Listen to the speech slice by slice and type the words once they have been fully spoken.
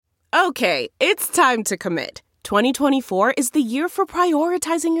Okay, it's time to commit. 2024 is the year for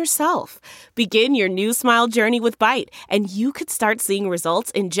prioritizing yourself. Begin your new smile journey with Byte, and you could start seeing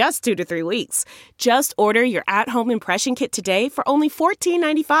results in just 2 to 3 weeks. Just order your at-home impression kit today for only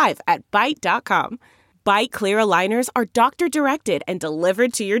 $14.95 at Byte.com. Byte Clear aligners are doctor-directed and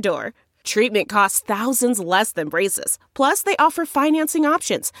delivered to your door. Treatment costs thousands less than braces. Plus, they offer financing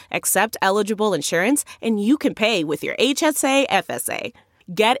options, accept eligible insurance, and you can pay with your HSA FSA.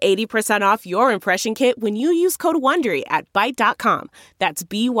 Get 80% off your impression kit when you use code WONDERY at Byte.com. That's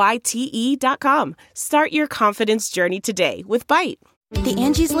BYTE.com. Start your confidence journey today with Byte. The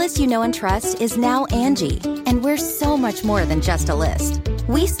Angie's List you know and trust is now Angie, and we're so much more than just a list.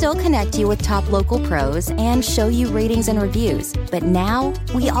 We still connect you with top local pros and show you ratings and reviews, but now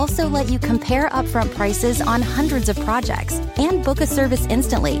we also let you compare upfront prices on hundreds of projects and book a service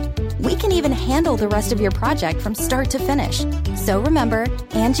instantly. We can even handle the rest of your project from start to finish. So remember,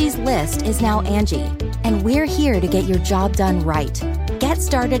 Angie's List is now Angie, and we're here to get your job done right. Get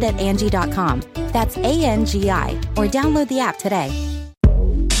started at Angie.com. That's ANGI, or download the app today.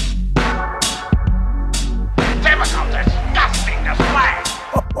 Typical disgusting display.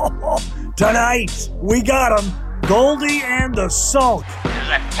 Tonight, we got him, Goldie and the Sulk. This is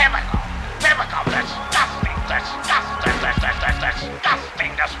a typical disgusting display.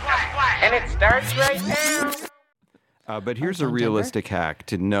 And it starts right now. But here's a realistic hack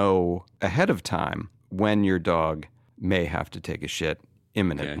to know ahead of time when your dog may have to take a shit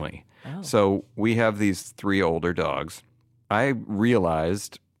imminently. Okay. Oh. So we have these 3 older dogs. I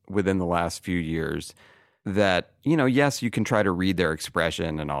realized within the last few years that, yes, you can try to read their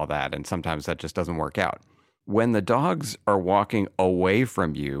expression and all that, and sometimes that just doesn't work out. When the dogs are walking away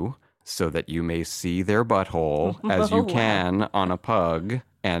from you so that you may see their butthole as you can on a pug,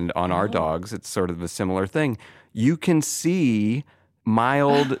 and on our dogs, it's sort of a similar thing. You can see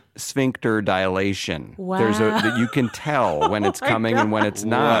mild sphincter dilation. Wow. You can tell when it's coming and when it's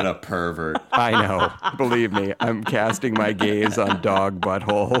not. What a pervert. I know. Believe me, I'm casting my gaze on dog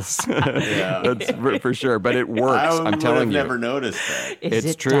buttholes. Yeah. That's for sure. But it works. I'm telling you. I've never noticed that.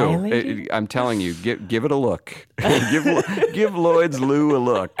 It's true. I'm telling you. Give it a look. give Lloyd's Lou a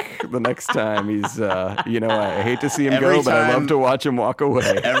look the next time he's, I hate to see him go, but I love to watch him walk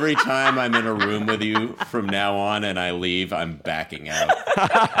away. Every time I'm in a room with you from now on and I leave, I'm backing out.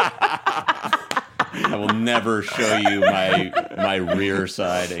 I will never show you my rear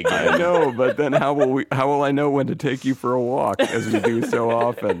side again. I know, but then how will I know when to take you for a walk, as we do so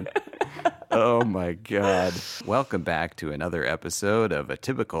often? Oh my God. Welcome back to another episode of A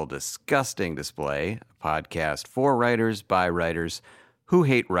Typical Disgusting Display, a podcast for writers by writers who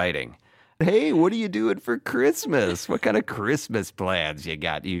hate writing. Hey, what are you doing for Christmas? What kind of Christmas plans you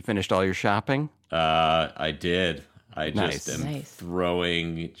got? You finished all your shopping? I did. I Nice. just am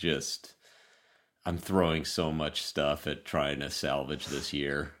I'm throwing so much stuff at trying to salvage this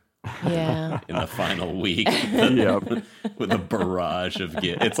year. Yeah. In the final week. Yep. With a barrage of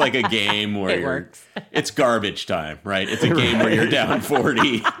gifts. It's like a game where works. It's garbage time, right? It's a game where you're down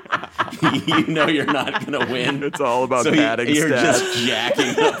 40. You know you're not going to win. It's all about so padding you're stats. just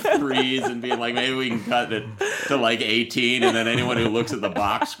jacking up threes and being like, maybe we can cut it to like 18, and then anyone who looks at the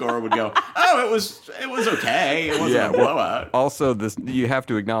box score would go, oh, it was okay. It wasn't a blowout. Also, you have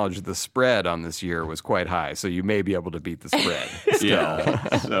to acknowledge the spread on this year was quite high, so you may be able to beat the spread.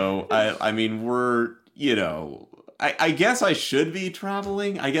 Yeah. So, I mean, we're, I guess I should be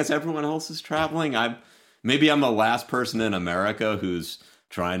traveling. I guess everyone else is traveling. Maybe I'm the last person in America who's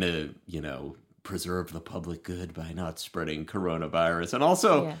trying to, preserve the public good by not spreading coronavirus. And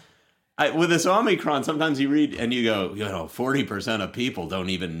also, with this Omicron, sometimes you read and you go, 40% of people don't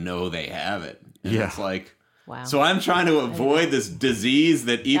even know they have it. And it's like, wow. So I'm trying to avoid this disease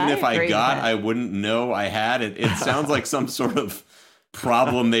that even if I got, I wouldn't know I had it. It sounds like some sort of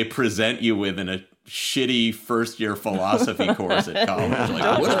problem they present you with in a shitty first-year philosophy course at college.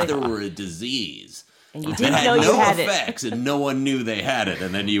 Like, what if there were a disease? And you didn't know you had effects, and no one knew they had it,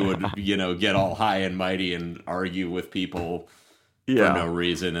 and then you would, get all high and mighty and argue with people for no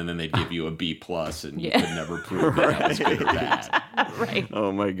reason, and then they'd give you a B+, and you could never prove that was good or bad. Right.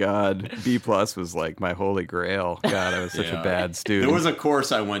 Oh my God, B+ was like my holy grail. God, I was such a bad student. There was a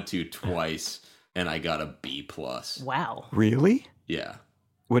course I went to twice, and I got a B+. Wow. Really? Yeah.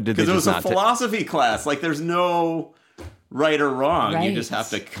 What did they? Because it was a philosophy class. Like, there's no right or wrong. Right. You just have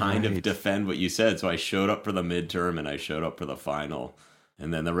to kind of defend what you said. So I showed up for the midterm and I showed up for the final.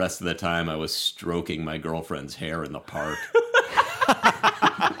 And then the rest of the time I was stroking my girlfriend's hair in the park.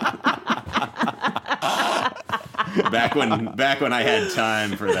 back when I had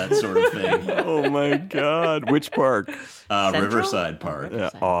time for that sort of thing. Oh my God! Which park? Riverside Park.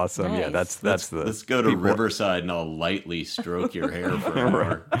 Yeah, awesome. Nice. Yeah, that's the. Let's go to Riverside and I'll lightly stroke your hair for an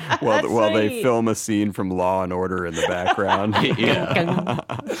hour. While they sweet. film a scene from Law and Order in the background. Yeah.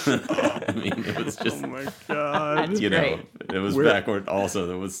 I mean, it was just. Oh my God! That's You know, great. it was backward. Also,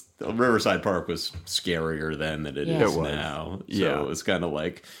 there was Riverside Park was scarier then than it Yeah. is It was. now. So Yeah. it was kind of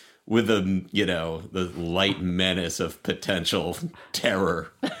like with the the light menace of potential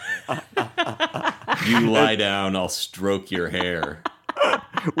terror. You lie down, I'll stroke your hair.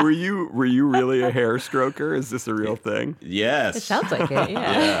 Were you really a hair stroker? Is this a real thing? Yes, It sounds like it,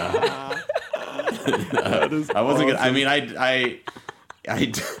 yeah. That is I wasn't. awesome. Gonna, I mean,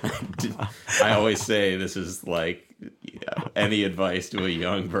 I always say this is like any advice to a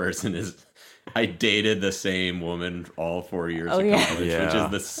young person is. I dated the same woman all 4 years of yeah. college, which Yeah.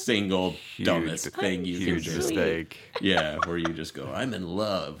 is the single dumbest thing you Huge can do. mistake. Yeah, where you just go, I'm in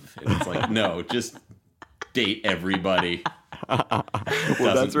love. And it's like, no, just date everybody. Well, Doesn't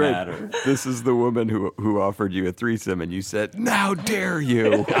that's right. matter. This is the woman who offered you a threesome, and you said, "How dare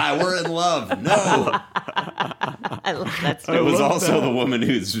you!" We're in love. No. I love that story. It was love also that. the woman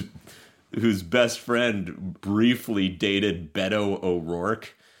whose best friend briefly dated Beto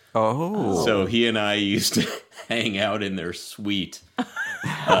O'Rourke. Oh, So he and I used to hang out in their suite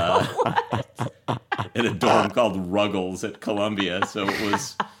in a dorm called Ruggles at Columbia. So it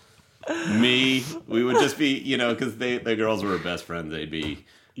was me. We would just be, because the girls were best friends. They'd be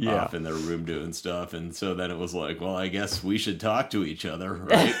off in their room doing stuff. And so then it was like, well, I guess we should talk to each other,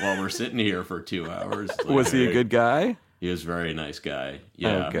 right? While we're sitting here for 2 hours. It's like, was he a hey. good guy? He was a very nice guy.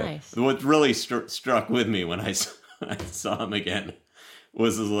 Yeah. Okay. Nice. What really struck with me when I saw him again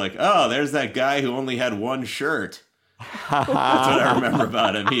was like, oh, there's that guy who only had one shirt. That's what I remember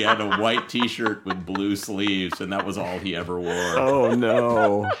about him. He had a white T-shirt with blue sleeves, and that was all he ever wore. Oh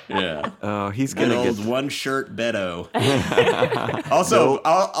no! Yeah. Oh, he's Good gonna old get. one shirt Beto.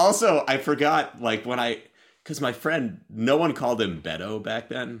 Also, I forgot, like, because my friend, no one called him Beto back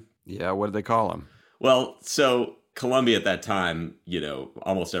then. Yeah, what did they call him? Well, so Columbia at that time,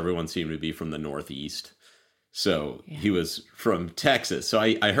 almost everyone seemed to be from the Northeast. So he was from Texas. So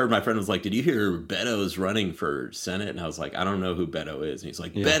I heard my friend was like, did you hear Beto's running for Senate? And I was like, I don't know who Beto is. And he's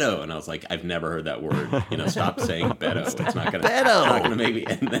like, Beto. And I was like, I've never heard that word. Stop saying Beto. It's not going to make me.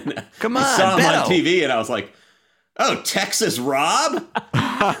 And then Come I on, saw him Beto. on TV and I was like, oh, Texas Rob?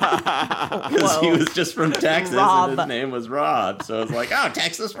 Because he was just from Texas and his name was Rob. So I was like, oh,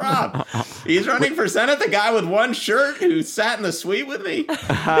 Texas Rob. He's running for Senate, the guy with one shirt who sat in the suite with me.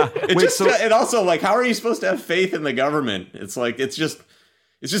 And also, like, how are you supposed to have faith in the government? It's like, it's just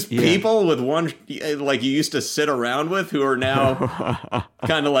people with one, like, you used to sit around with who are now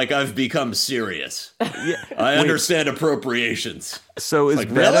kind of like, I've become serious. I understand appropriations. So is like,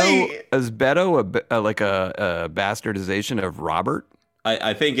 Beto really? a bastardization of Robert?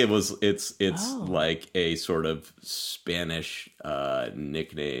 I think it's like a sort of Spanish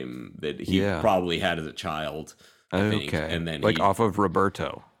nickname that he probably had as a child. I think. And then off of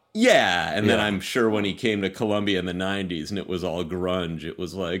Roberto. Yeah, and then I'm sure when he came to Columbia in the 90s and it was all grunge, it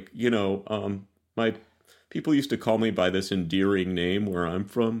was like, my people used to call me by this endearing name where I'm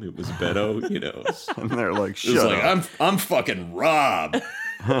from. It was Beto, And they're like, It was shut like, up. I'm fucking Rob.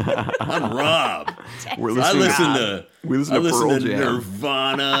 I'm Rob. We I listen to Pearl to Jam.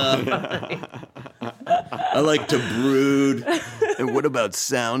 Nirvana. I like to brood. And what about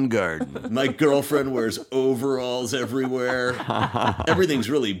Soundgarden? My girlfriend wears overalls everywhere. Everything's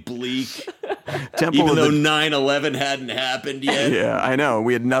really bleak. Temple Even of though the 9/11 hadn't happened yet. Yeah, I know.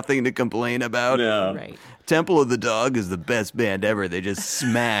 We had nothing to complain about. No. Right. Temple of the Dog is the best band ever. They just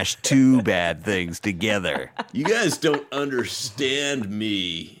smashed two bad things together. You guys don't understand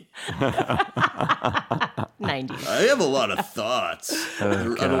me. 90s. I have a lot of thoughts.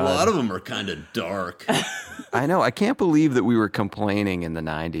 And a lot of them are kind of dark. I know. I can't believe that we were complaining in the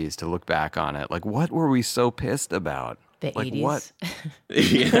 90s to look back on it. Like, what were we so pissed about? The like 80s. What?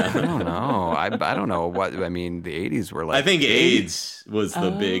 Yeah. I don't know. I don't know what. I mean, the 80s were like. I think AIDS was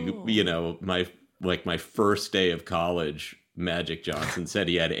the big, my first day of college, Magic Johnson said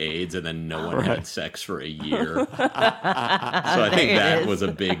he had AIDS and then no one had sex for a year. So I think that was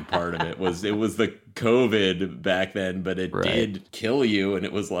a big part of it. It was the COVID back then, but it did kill you. And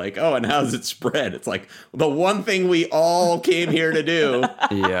it was like, oh, and how's it spread? It's like the one thing we all came here to do,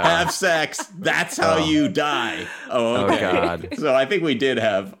 have sex. That's how you die. Oh, okay. Oh, God. So I think we did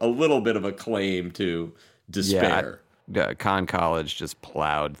have a little bit of a claim to despair. Con College just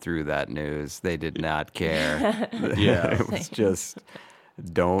plowed through that news. They did not care. Yeah. It was just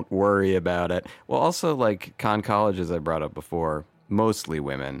Don't worry about it. Well, also, like, Conn College, as I brought up before, mostly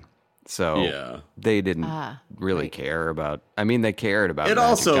women. So they didn't really care about. I mean, they cared about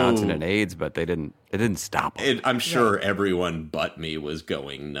Magic Johnson and AIDS, but it didn't stop them. I'm sure everyone but me was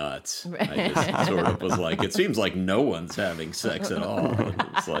going nuts. I just sort of was like, it seems like no one's having sex at all.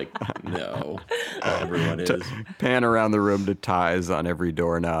 It's like, no, everyone is. Pan around the room to ties on every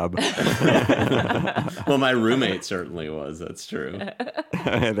doorknob. Well, my roommate certainly was. That's true.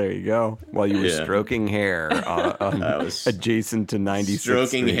 There you go. While you were stroking hair adjacent to 96th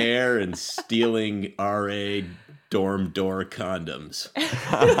Stroking Street. hair and stealing RA dorm door condoms.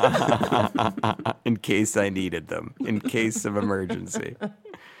 In case I needed them. In case of emergency.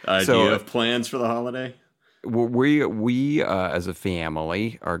 Do you have plans for the holiday? We as a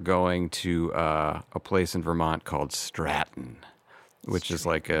family are going to a place in Vermont called Stratton, which is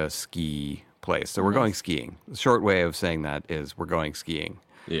like a ski place. So we're going skiing. The short way of saying that is we're going skiing.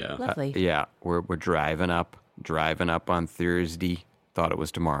 Yeah. Lovely. We're driving up on Thursday. Thought it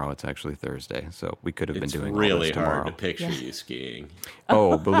was tomorrow. It's actually Thursday. So we could have been doing all really this tomorrow. hard to picture you skiing.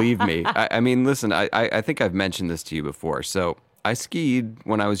 Oh, believe me. I mean, listen, I think I've mentioned this to you before. So I skied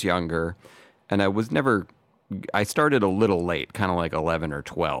when I was younger, and I started a little late, kind of like 11 or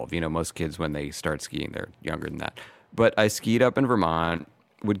 12. You know, most kids, when they start skiing, they're younger than that. But I skied up in Vermont,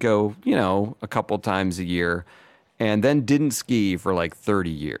 would go, a couple times a year, and then didn't ski for like 30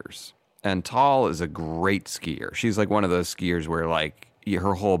 years. And Tal is a great skier. She's like one of those skiers where like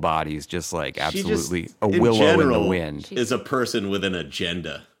her whole body is just like absolutely a willow in the wind. Is a person with an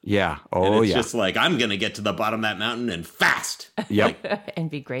agenda. Yeah. And it's just like, I'm going to get to the bottom of that mountain and fast. Yep. And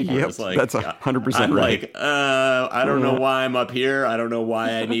be great at Yep. Like, That's 100% I'm right. like, I don't know why I'm up here. I don't know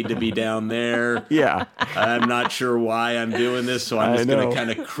why I need to be down there. Yeah. I'm not sure why I'm doing this, so I'm just going to kind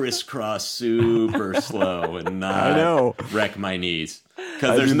of crisscross super slow and not wreck my knees.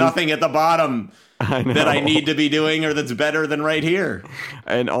 Because there's nothing at the bottom that I need to be doing or that's better than right here.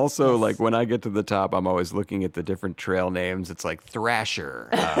 And also, like, when I get to the top, I'm always looking at the different trail names. It's like Thrasher,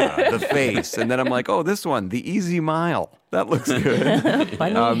 The Face. And then I'm like, oh, this one, The Easy Mile. That looks good.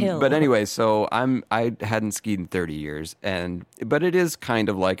 Hill. But anyway, so I hadn't skied in 30 years. But it is kind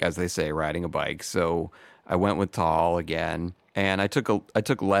of like, as they say, riding a bike. So I went with Tal again. And I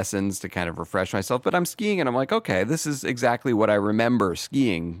took lessons to kind of refresh myself, but I'm skiing and I'm like, okay, this is exactly what I remember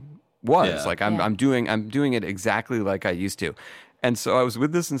skiing was. Yeah. Like I'm doing it exactly like I used to. And so I was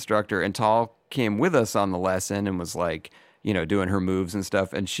with this instructor, and Tal came with us on the lesson and was like, doing her moves and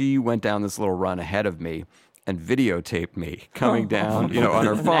stuff. And she went down this little run ahead of me and videotaped me coming down, on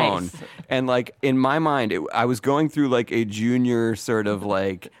her phone. Nice. And like in my mind, I was going through like a junior sort of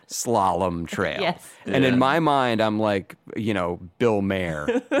like slalom trail. Yes. And in my mind, I'm like, Bill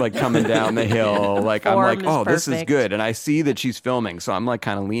Maher, like coming down the hill. Like I'm like, Form is this is perfect. good. And I see that she's filming, so I'm like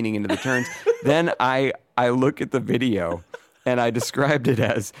kind of leaning into the turns. Then I look at the video, and I described it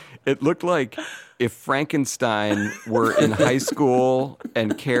as, it looked like if Frankenstein were in high school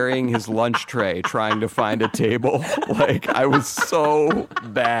and carrying his lunch tray trying to find a table. Like, I was so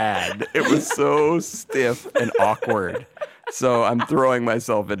bad. It was so stiff and awkward. So I'm throwing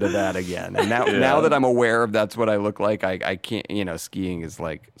myself into that again. And now that I'm aware of that's what I look like, I can't, skiing is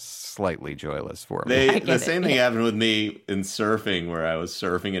like slightly joyless for me. The same thing happened with me in surfing, where I was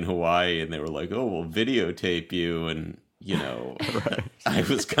surfing in Hawaii and they were like, oh, we'll videotape you. And, I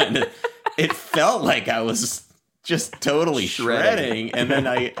was kind of, it felt like I was just totally shredding. And then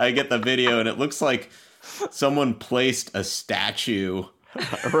I get the video and it looks like someone placed a statue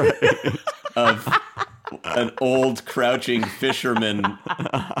of an old crouching fisherman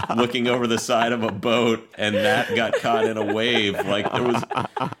looking over the side of a boat, and that got caught in a wave. Like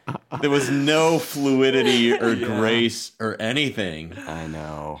there was no fluidity or grace or anything. I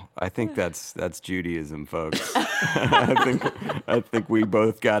know. I think that's Judaism, folks. I think we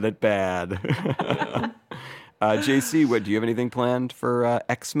both got it bad. JC, do you have anything planned for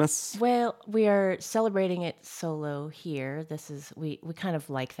Xmas? Well, we are celebrating it solo here. We kind of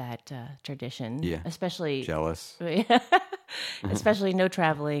like that tradition. Yeah. Especially Jealous. especially no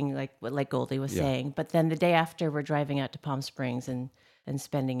traveling, like Goldie was saying. But then the day after, we're driving out to Palm Springs and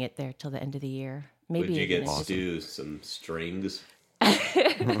spending it there till the end of the year. Maybe Would you even get Stu some strings?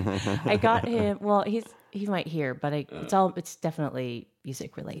 I got him. Well, he might hear, but it's definitely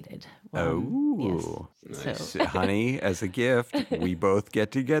music related. Yes. So, honey, as a gift, we both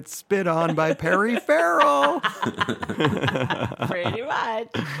get spit on by Perry Farrell. Pretty much.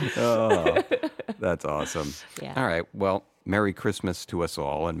 Oh, that's awesome. Yeah. All right. Well, Merry Christmas to us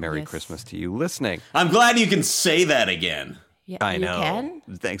all, and Merry Christmas to you listening. I'm glad you can say that again. Yeah, I know. You can?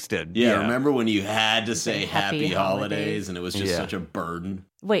 Thanks to Remember when you had to say Happy happy holidays holidays. and it was just such a burden?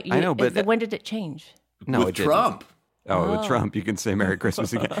 Wait, I know, but when did it change? no, With it didn't. Trump. Oh, with Trump, you can say Merry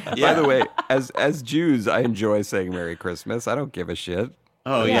Christmas again. Yeah. By the way, as Jews, I enjoy saying Merry Christmas. I don't give a shit.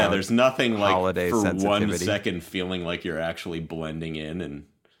 Oh yeah, there's nothing like Holiday for 1 sensitivity. second feeling like you're actually blending in and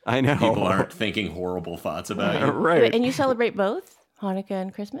I know. people aren't thinking horrible thoughts about you. Right. Wait, and you celebrate both Hanukkah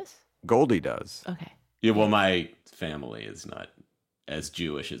and Christmas? Goldie does. Okay. Yeah, well, my family is not as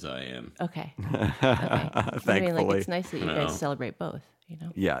Jewish as I am. Okay. Thankfully. I mean, like, it's nice that you No. guys celebrate both. You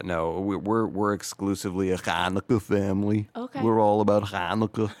know. Yeah, no, we're exclusively a Hanukkah family. Okay. We're all about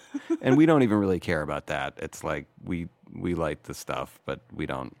Hanukkah, and we don't even really care about that. It's like we light the stuff, but we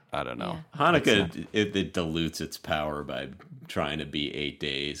don't. I don't know. Yeah. Hanukkah, it dilutes its power by trying to be 8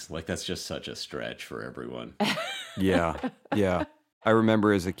 days. Like, that's just such a stretch for everyone. Yeah, yeah. I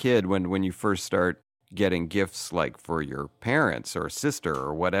remember as a kid when you first start getting gifts like for your parents or sister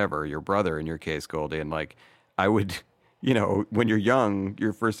or whatever, your brother in your case, Goldie, and like I would. You know, when you're young,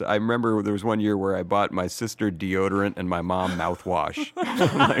 I remember there was one year where I bought my sister deodorant and my mom mouthwash.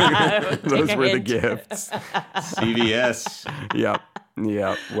 Like, those were the gifts. CVS. Yep.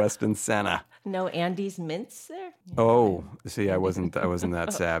 Weston Santa. No Andes mints there? Oh, see, I wasn't that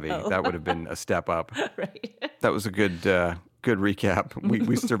savvy. That would have been a step up. Right. That was a good recap.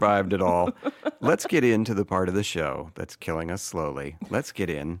 We survived it all. Let's get into the part of the show that's killing us slowly. Let's get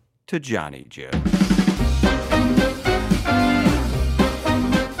in to Johnny Joe.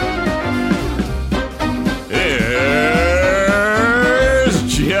 Here's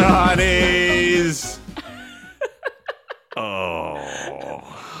Johnny's. Oh.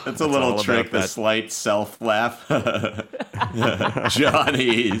 That's a little all trick, about the that. slight self-laugh.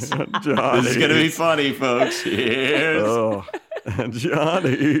 Johnny's. This is going to be funny, folks. Here's... Oh,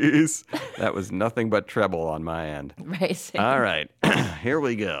 Johnny's. That was nothing but treble on my end. Right. Same. All right, here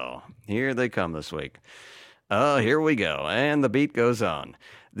we go. Here they come this week. Here we go. And the beat goes on.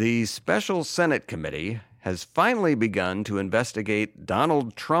 The Special Senate Committee has finally begun to investigate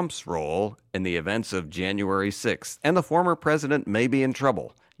Donald Trump's role in the events of January 6th, and the former president may be in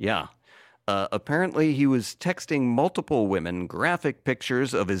trouble. Yeah. Apparently, he was texting multiple women graphic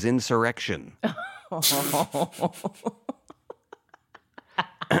pictures of his insurrection.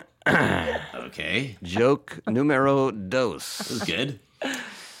 Okay. Joke numero dos. This is good.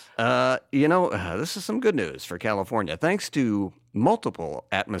 This is some good news for California. Thanks to multiple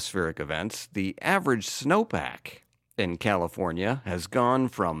atmospheric events, the average snowpack in California has gone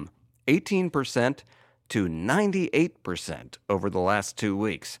from 18% to 98% over the last 2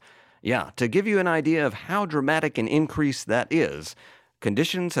 weeks. Yeah, to give you an idea of how dramatic an increase that is,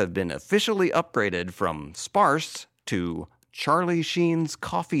 conditions have been officially upgraded from sparse to Charlie Sheen's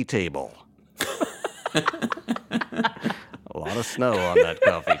coffee table. A lot of snow on that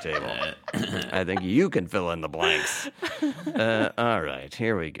coffee table. I think you can fill in the blanks. All right,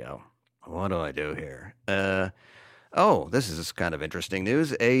 here we go. What do I do here? This is kind of interesting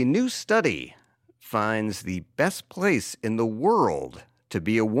news. A new study finds the best place in the world to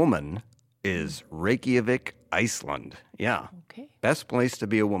be a woman is Reykjavik, Iceland. Yeah. Okay. Best place to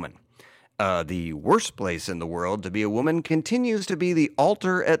be a woman. The worst place in the world to be a woman continues to be the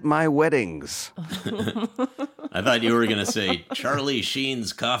altar at my weddings. I thought you were going to say Charlie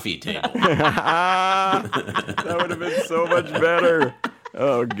Sheen's coffee table. That would have been so much better.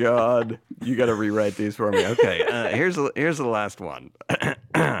 Oh, God. You got to rewrite these for me. Okay, here's the last one.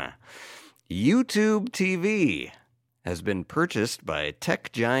 YouTube TV has been purchased by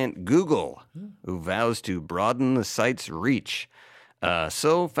tech giant Google, who vows to broaden the site's reach.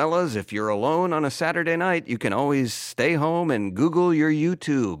 So, fellas, if you're alone on a Saturday night, you can always stay home and Google your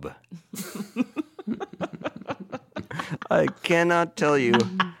YouTube. I cannot tell you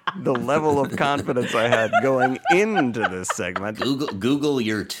the level of confidence I had going into this segment. Google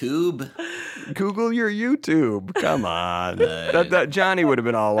your tube. Google your YouTube. Come on. That Johnny would have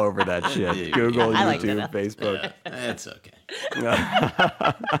been all over that shit. Google, I liked YouTube, it. Facebook. That's okay.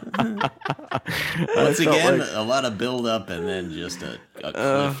 I Once felt again, like- a lot of build up and then just a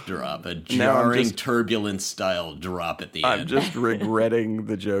cliff drop, a jarring, turbulent style drop at the I'm end. just regretting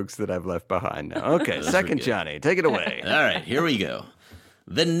the jokes that I've left behind now. Okay, Those were second good. Johnny, take it away. All right, here we go.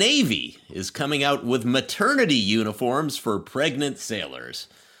 The Navy is coming out with maternity uniforms for pregnant sailors.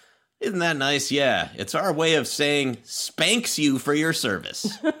 Isn't that nice? Yeah, it's our way of saying spanks you for your service.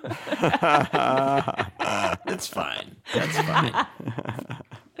 It's fine. That's fine.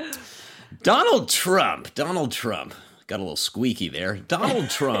 Donald Trump. Got a little squeaky there.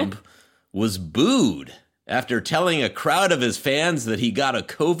 Donald Trump was booed after telling a crowd of his fans that he got a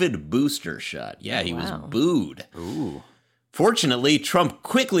COVID booster shot. Yeah, he was booed. Ooh. Fortunately, Trump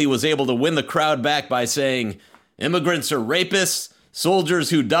quickly was able to win the crowd back by saying, immigrants are rapists,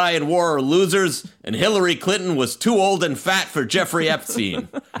 soldiers who die in war are losers, and Hillary Clinton was too old and fat for Jeffrey Epstein.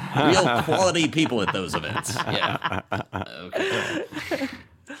 Real quality people at those events. Yeah. Okay.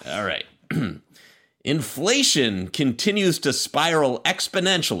 All right. Inflation continues to spiral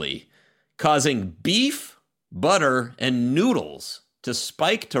exponentially, causing beef, butter, and noodles to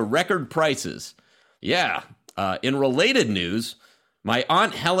spike to record prices. Yeah. In related news, my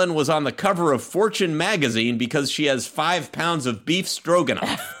Aunt Helen was on the cover of Fortune magazine because she has 5 pounds of beef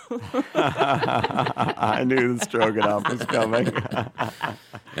stroganoff. I knew the stroganoff was coming.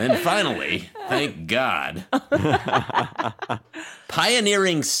 And finally, thank God,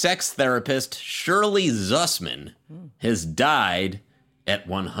 pioneering sex therapist Shirley Zussman has died at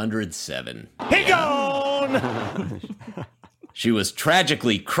 107. He gone! She was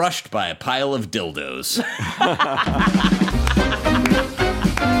tragically crushed by a pile of dildos.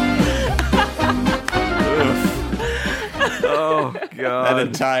 Oh, God. That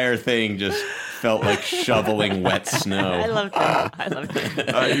entire thing just felt like shoveling wet snow. I loved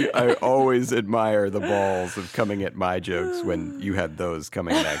it. I always admire the balls of coming at my jokes when you had those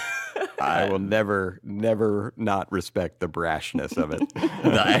coming next. I will never not respect the brashness of it.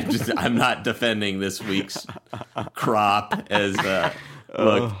 I'm not defending this week's crop as,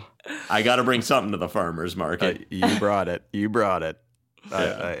 look, I got to bring something to the farmer's market. You brought it. You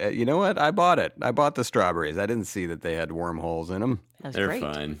Yeah. you know what? I bought it. I bought the strawberries. I didn't see that they had wormholes in them. That's They're great.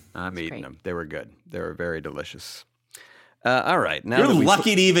 fine. I'm eating great. them. They were good. They were very delicious. All right. Now You're that we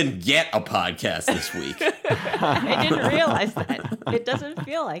lucky to even get a podcast this week. I didn't realize that. It doesn't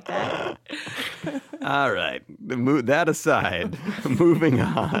feel like that. All right. That aside, moving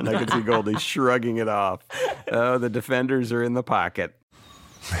on. I can see Goldie shrugging it off. Oh, the defenders are in the pocket.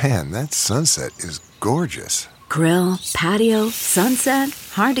 Man, that sunset is gorgeous. Grill, patio, sunset.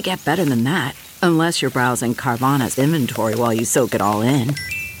 Hard to get better than that. Unless you're browsing Carvana's inventory while you soak it all in.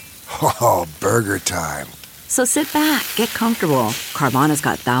 Oh, burger time. So sit back, get comfortable. Carvana's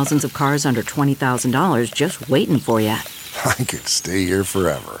got thousands of cars under $20,000 just waiting for you. I could stay here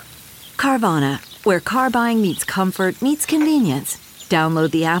forever. Carvana, where car buying meets comfort, meets convenience. Download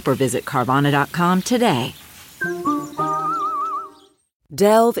the app or visit Carvana.com today.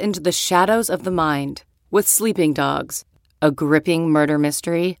 Delve into the shadows of the mind with Sleeping Dogs, a gripping murder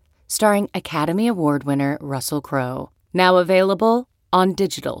mystery starring Academy Award winner Russell Crowe. Now available on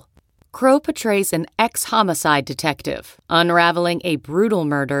digital. Crowe portrays an ex-homicide detective unraveling a brutal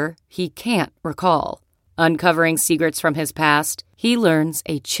murder he can't recall. Uncovering secrets from his past, he learns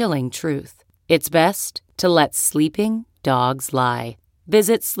a chilling truth. It's best to let sleeping dogs lie.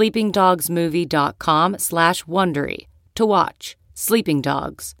 Visit sleepingdogsmovie.com/Wondery to watch Sleeping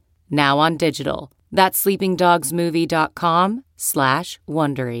Dogs, now on digital. That's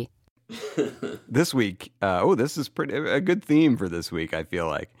sleepingdogsmovie.com/Wondery. This week, this is a good theme for this week, I feel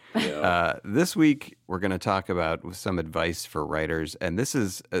like. Yeah. This week, we're going to talk about some advice for writers, and this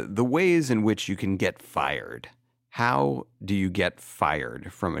is the ways in which you can get fired. How do you get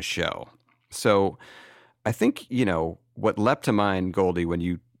fired from a show? So I think, what leapt to mind, Goldie, when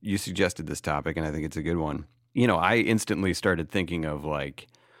you suggested this topic, and I think it's a good one, I instantly started thinking of, like,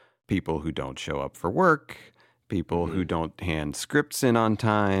 people who don't show up for work, people who don't hand scripts in on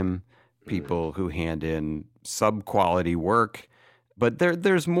time, people who hand in sub-quality work. But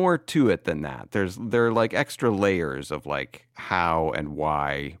there's more to it than that. There are like extra layers of like how and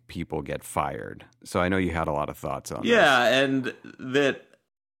why people get fired. So I know you had a lot of thoughts on this. Yeah, and that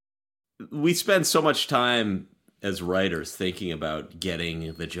we spend so much time as writers thinking about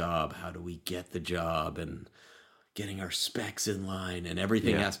getting the job. How do we get the job? And getting our specs in line, and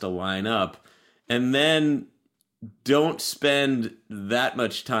everything has to line up. And then don't spend that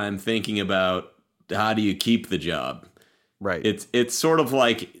much time thinking about how do you keep the job. Right. It's sort of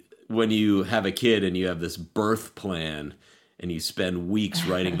like when you have a kid and you have this birth plan and you spend weeks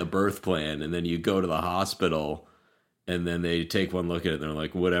writing the birth plan, and then you go to the hospital and then they take one look at it and they're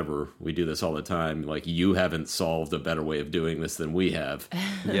like, whatever, we do this all the time. Like, you haven't solved a better way of doing this than we have.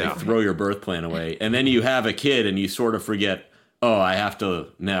 Yeah. They throw your birth plan away. And then you have a kid and you sort of forget, I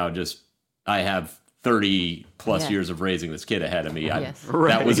have 30 plus years of raising this kid ahead of me. Yes.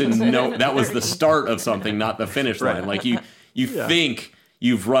 That was that was the start of something, not the finish line. Like you think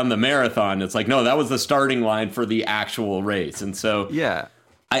you've run the marathon. It's like, no, that was the starting line for the actual race. And so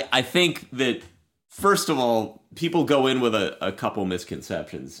I think that, first of all, people go in with a couple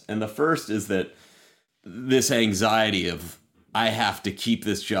misconceptions. And the first is that this anxiety of, I have to keep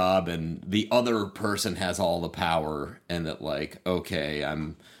this job and the other person has all the power, and that, like, okay,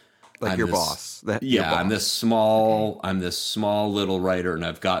 Like your boss. Your boss. I'm this small little writer, and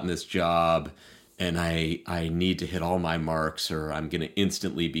I've gotten this job, and I need to hit all my marks, or I'm going to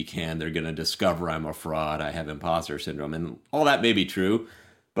instantly be canned. They're going to discover I'm a fraud. I have imposter syndrome, and all that may be true,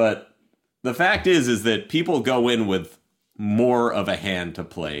 but the fact is that people go in with more of a hand to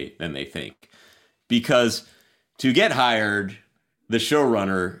play than they think, because to get hired, the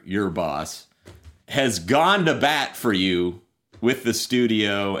showrunner, your boss, has gone to bat for you with the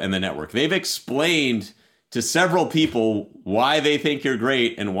studio and the network. They've explained to several people why they think you're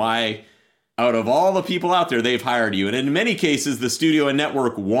great and why, out of all the people out there, they've hired you. And in many cases, the studio and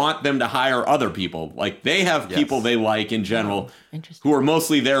network want them to hire other people. Like, they have people they like in general who are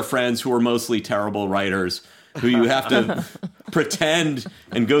mostly their friends, who are mostly terrible writers, who you have to pretend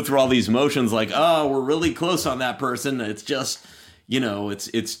and go through all these motions like, oh, we're really close on that person. It's just,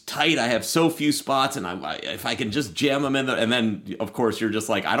 it's tight. I have so few spots, and if I can just jam them in there. And then, of course, you're just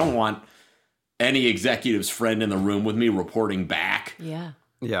like, I don't want any executive's friend in the room with me reporting back. Yeah.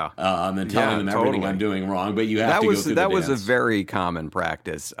 Yeah. And telling them everything I'm doing wrong. But you have to go through the dance. That was a very common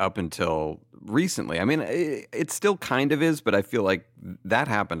practice up until recently. I mean, it still kind of is, but I feel like that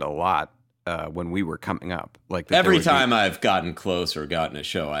happened a lot when we were coming up. Like every time I've gotten close or gotten a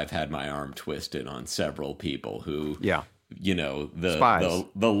show, I've had my arm twisted on several people who, the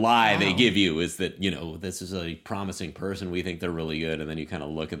lie they give you is that, this is a promising person. We think they're really good. And then you kind of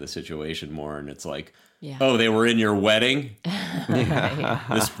look at the situation more, and it's like, oh, they were in your wedding?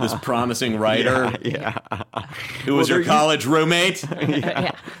 This promising writer? Who was your college roommate?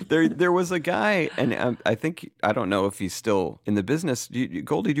 There was a guy, and I don't know if he's still in the business.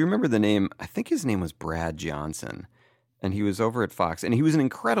 Goldie, do you remember the name? I think his name was Brad Johnson. And he was over at Fox, and he was an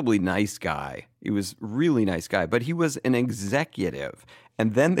incredibly nice guy. He was a really nice guy, but he was an executive.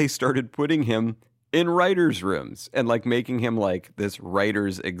 And then they started putting him in writers' rooms and like making him like this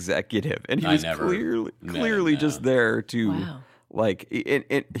writer's executive. And he was clearly just there to like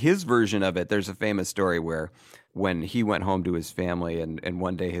in his version of it. There's a famous story where when he went home to his family and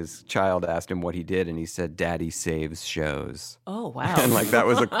one day his child asked him what he did, and he said, "Daddy saves shows." Oh, wow. And like that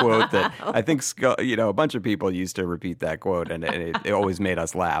was a quote that I think, a bunch of people used to repeat that quote, and it always made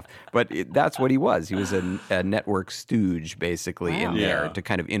us laugh. But that's what he was. He was a network stooge, basically, in there to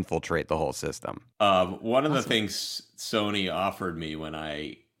kind of infiltrate the whole system. One of the things Sony offered me when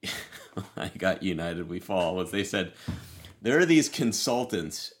I got United We Fall was they said, there are these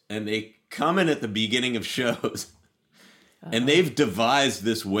consultants, and they come in at the beginning of shows, and they've devised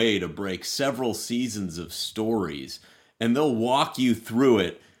this way to break several seasons of stories, and they'll walk you through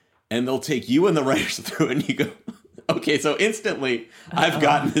it, and they'll take you and the writers through it, and you go, okay, so instantly I've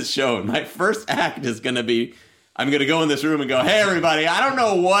gotten this show, and my first act is going to be, I'm going to go in this room and go, hey, everybody, I don't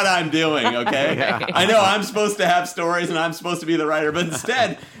know what I'm doing, okay? I know I'm supposed to have stories, and I'm supposed to be the writer, but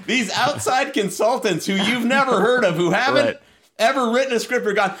instead, these outside consultants who you've never heard of, who haven't ever written a script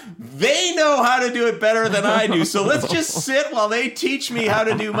or gone, they know how to do it better than I do. So let's just sit while they teach me how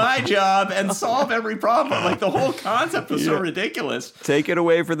to do my job and solve every problem. Like, the whole concept was so ridiculous. Take it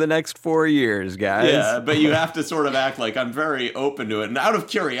away for the next 4 years, guys. Yeah, but you have to sort of act like I'm very open to it. And out of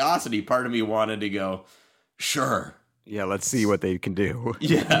curiosity, part of me wanted to go, sure. Yeah, let's see what they can do.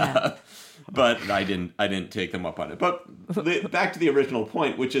 Yeah. But I didn't take them up on it. But back to the original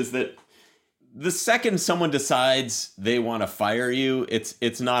point, which is that the second someone decides they want to fire you,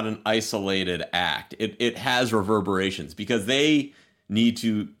 it's not an isolated act. It has reverberations, because they need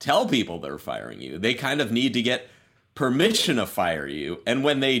to tell people they're firing you. They kind of need to get permission to fire you. And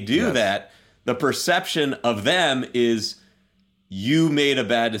when they do that, the perception of them is, you made a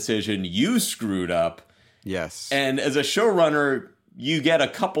bad decision, you screwed up. Yes. And as a showrunner, you get a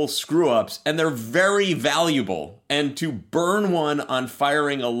couple screw-ups, and they're very valuable. And to burn one on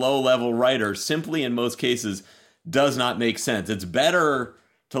firing a low-level writer simply, in most cases, does not make sense. It's better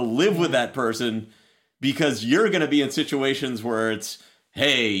to live with that person, because you're going to be in situations where it's,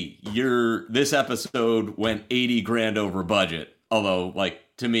 hey, this episode went $80,000 over budget. Although, like,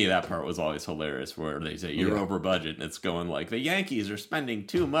 to me, that part was always hilarious, where they say you're over budget, and it's going like, the Yankees are spending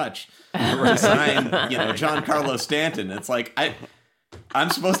too much to sign, Giancarlo Stanton. It's like, I'm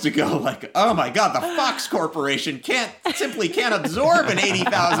supposed to go like, oh my God, the Fox Corporation can't absorb an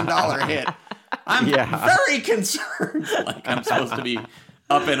 $80,000 hit. I'm very concerned. Like, I'm supposed to be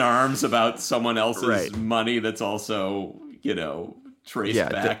up in arms about someone else's money that's also, traced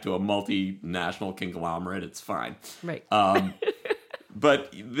back to a multinational conglomerate. It's fine. Right.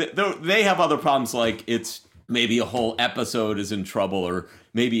 But they have other problems, like it's maybe a whole episode is in trouble, or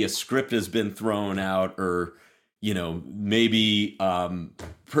maybe a script has been thrown out, or maybe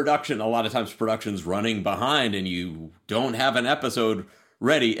production, a lot of times production's running behind and you don't have an episode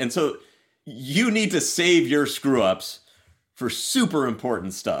ready. And so you need to save your screw-ups for super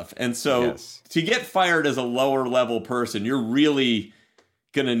important stuff. And so to get fired as a lower level person, you're really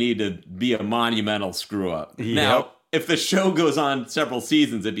going to need to be a monumental screw-up. Yep. Now, if the show goes on several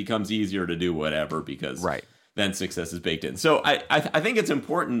seasons, it becomes easier to do whatever because then success is baked in. So I think it's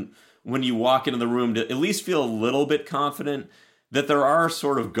important when you walk into the room to at least feel a little bit confident that there are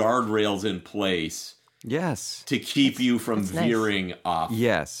sort of guardrails in place. Yes. To keep you from veering off.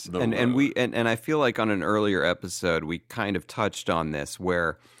 Yes. The and road. And I feel like on an earlier episode we kind of touched on this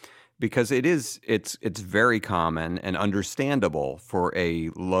where because it's very common and understandable for a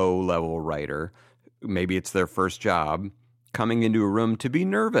low-level writer, maybe it's their first job, coming into a room to be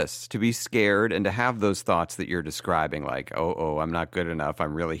nervous, to be scared, and to have those thoughts that you're describing, like, oh, I'm not good enough,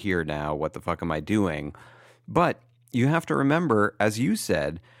 I'm really here now, what the fuck am I doing? But you have to remember, as you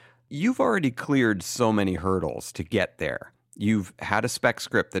said, you've already cleared so many hurdles to get there. You've had a spec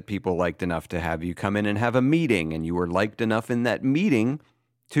script that people liked enough to have you come in and have a meeting, and you were liked enough in that meeting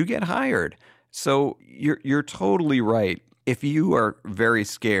to get hired. So you're totally right. If you are very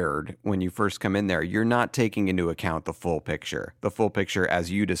scared when you first come in there, you're not taking into account the full picture as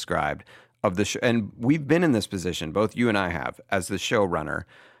you described of the show. And we've been in this position, both you and I have, as the showrunner,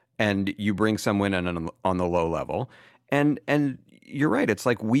 and you bring someone in on the low level. And you're right. It's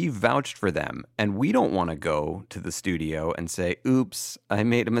like we vouched for them and we don't want to go to the studio and say, oops, I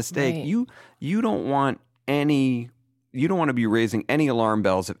made a mistake. Right. You don't want to be raising any alarm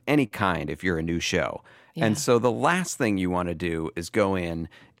bells of any kind if you're a new show. Yeah. And so the last thing you want to do is go in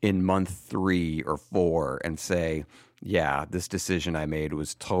month 3 or 4 and say, yeah, this decision I made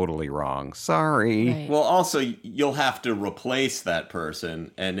was totally wrong. Sorry. Right. Well, also, you'll have to replace that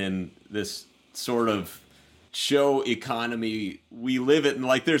person. And in this sort of show economy we live in,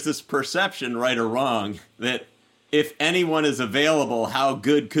 like there's this perception, right or wrong, that if anyone is available, how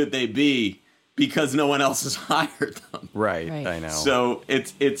good could they be? Because no one else has hired them. Right. I know. So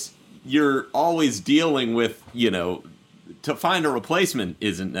it's you're always dealing with, to find a replacement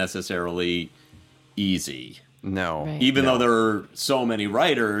isn't necessarily easy. No. Right. Even though there are so many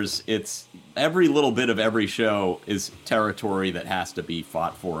writers, it's every little bit of every show is territory that has to be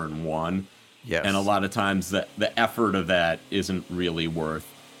fought for and won. Yes. And a lot of times the effort of that isn't really worth,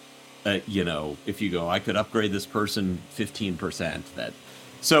 if you go, I could upgrade this person 15%.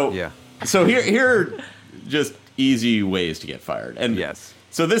 So here are just easy ways to get fired. And yes.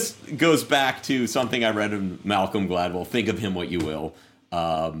 So this goes back to something I read in Malcolm Gladwell. Think of him what you will.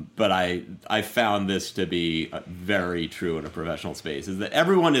 But I found this to be very true in a professional space, is that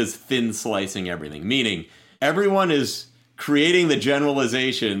everyone is thin slicing everything, meaning everyone is creating the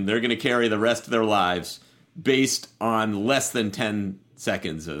generalization they're going to carry the rest of their lives based on less than 10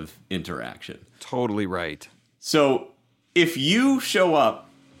 seconds of interaction. Totally right. So if you show up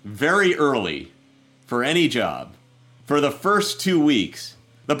very early for any job for the first 2 weeks,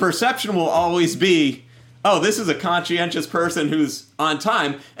 the perception will always be, oh, this is a conscientious person who's on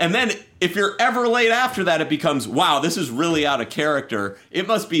time. And then if you're ever late after that, it becomes, wow, this is really out of character. It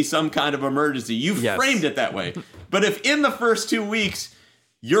must be some kind of emergency. You've framed it that way. But if in the first 2 weeks,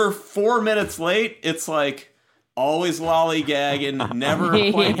 you're 4 minutes late, it's like always lollygagging, never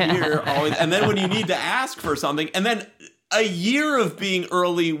quite here. Always. And then when you need to ask for something, and then a year of being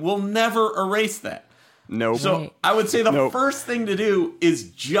early will never erase that. Nope. So I would say the first thing to do is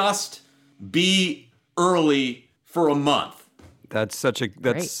just be early for a month. That's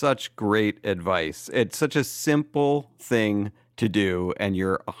such great advice. It's such a simple thing to do, and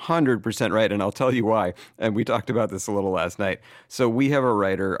you're 100% right, and I'll tell you why. And we talked about this a little last night. So we have a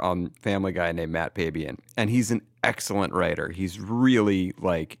writer on Family Guy named Matt Pabian, and he's an excellent writer. He's really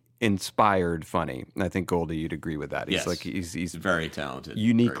inspired funny. And I think Goldie, you'd agree with that. He's very talented,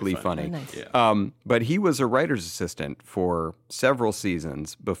 uniquely very funny. Nice. Yeah. But he was a writer's assistant for several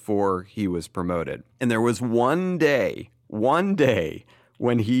seasons before he was promoted. And there was one day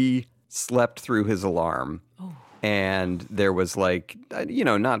when he slept through his alarm, and there was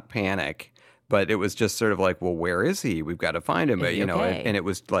not panic, but it was just sort of like, well, where is he? We've got to find him. But, okay? And it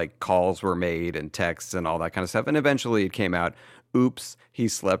was like calls were made and texts and all that kind of stuff. And eventually it came out, oops, he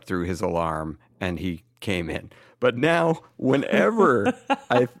slept through his alarm and he came in. But now whenever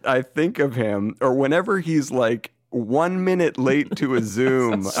I think of him, or whenever he's like 1 minute late to a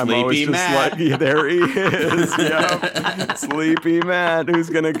Zoom, I'm always just Matt. like, yeah, there he is. Yep. Sleepy Matt, who's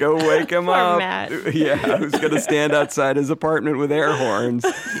going to go wake him Poor up. Matt. Yeah, who's going to stand outside his apartment with air horns.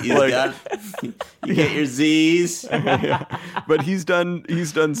 You get your Z's. But he's done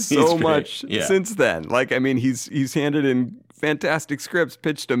so much since then. He's handed in fantastic scripts,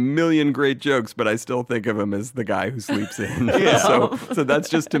 pitched a million great jokes, but I still think of him as the guy who sleeps in. Yeah. So that's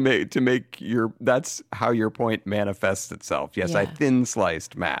just to make that's how your point manifests itself. Yes, I thin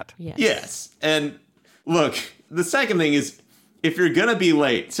sliced Matt. Yes. And look, the second thing is, if you're going to be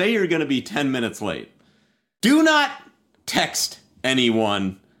late, say you're going to be 10 minutes late, do not text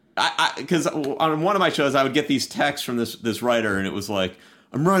anyone. Because on one of my shows, I would get these texts from this writer, and it was like,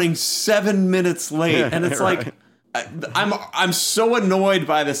 I'm running 7 minutes late. And it's like, I'm so annoyed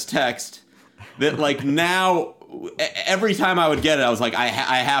by this text that like now, every time I would get it, I was like, I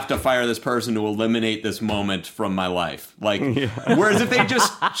have to fire this person to eliminate this moment from my life. Like, whereas if they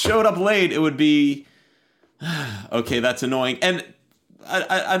just showed up late, it would be, okay, that's annoying. And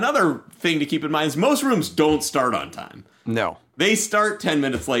another thing to keep in mind is most rooms don't start on time. No. They start 10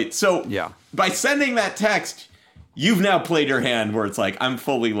 minutes late. So by sending that text, you've now played your hand where it's like, I'm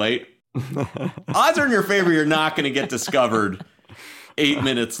fully late. Odds are in your favor you're not going to get discovered 8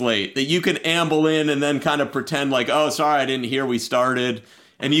 minutes late. That you can amble in and then kind of pretend like, oh, sorry, I didn't hear we started.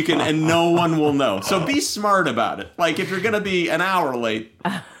 And you can, and no one will know. So be smart about it. Like if you're going to be an hour late,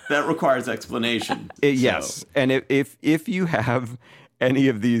 that requires explanation. Yes. And if you have any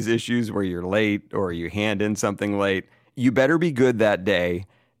of these issues where you're late or you hand in something late, you better be good that day.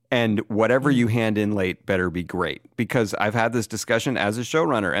 And whatever you hand in late better be great. Because I've had this discussion as a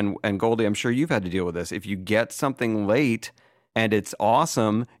showrunner, and Goldie, I'm sure you've had to deal with this. If you get something late and it's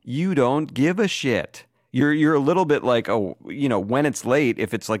awesome, you don't give a shit. You're a little bit like, oh, you know, when it's late,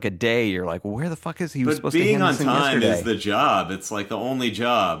 if it's like a day, you're like, well, where the fuck is he? But supposed being to on hand this in time yesterday? is the job. It's like the only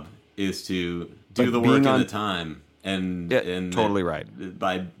job is to do the work in the time. And totally right.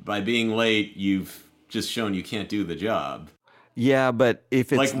 By being late, you've just shown you can't do the job. Yeah, but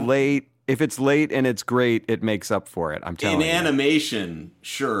if it's late and it's great, it makes up for it. I'm telling you. In animation,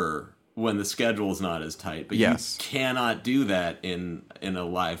 sure, when the schedule is not as tight, but you cannot do that in a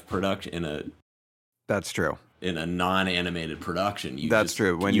live production. That's true. In a non-animated production, that's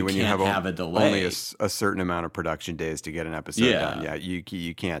true. When you have a delay, only a certain amount of production days to get an episode done. Yeah,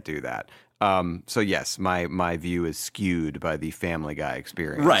 you can't do that. So yes, my view is skewed by the Family Guy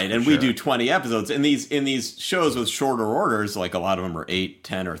experience. Right, and we do 20 episodes. In these shows with shorter orders, like a lot of them are 8,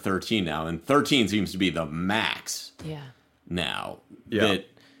 10, or 13 now, and 13 seems to be the max now. Yeah. That,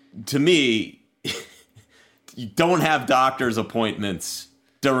 to me, you don't have doctor's appointments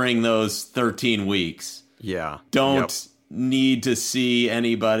during those 13 weeks. Yeah. Don't need to see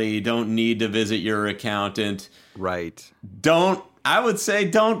anybody. Don't need to visit your accountant. Right. I would say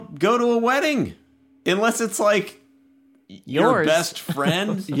don't go to a wedding unless it's like your best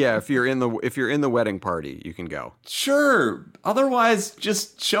friend. Yeah, if you're in the wedding party, you can go. Sure. Otherwise,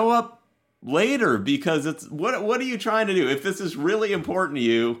 just show up later because it's what are you trying to do? If this is really important to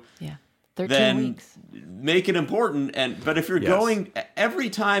you, 13 weeks. Make it important. But if you're going every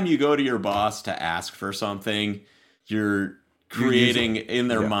time you go to your boss to ask for something, you're creating in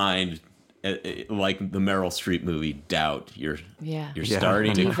their mind, like the Meryl Streep movie, doubt. You're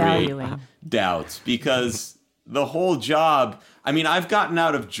starting to create doubts because the whole job. I mean, I've gotten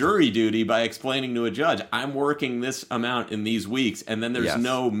out of jury duty by explaining to a judge, I'm working this amount in these weeks, and then there's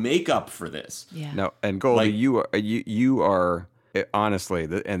no makeup for this. Yeah. No, and Goldie, you are honestly,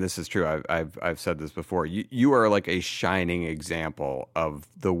 and this is true. I've said this before. You are like a shining example of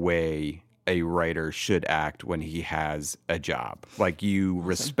the way a writer should act when he has a job. Like you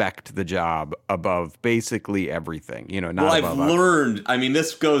respect the job above basically everything. You know, I've learned. I mean,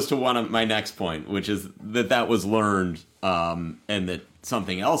 this goes to one of my next point, which is that was learned, and that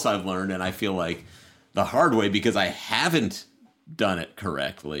something else I've learned, and I feel like the hard way because I haven't done it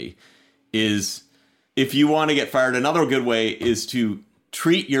correctly, is if you want to get fired, another good way is to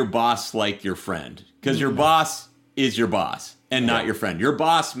treat your boss like your friend, because your boss is your boss and not your friend. Your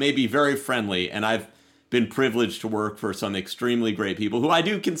boss may be very friendly, and I've been privileged to work for some extremely great people who I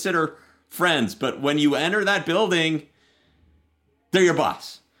do consider friends, but when you enter that building, they're your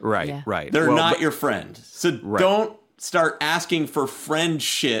boss. Right, right. They're not your friend. So don't start asking for friend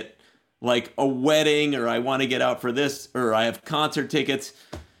shit like a wedding or I want to get out for this or I have concert tickets,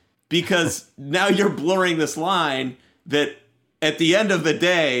 because now you're blurring this line that at the end of the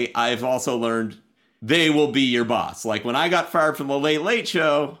day, I've also learned they will be your boss. Like when I got fired from the Late Late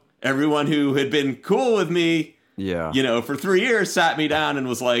Show, everyone who had been cool with me, for 3 years sat me down and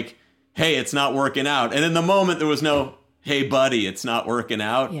was like, hey, it's not working out. And in the moment, there was no, hey, buddy, it's not working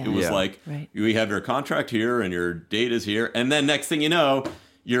out. It was like, we have your contract here and your date is here. And then next thing you know,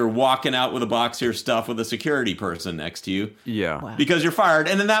 you're walking out with a box of your stuff with a security person next to you. Yeah. Wow. Because you're fired.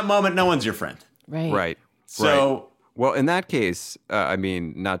 And in that moment, no one's your friend. Right. So... Well, in that case, I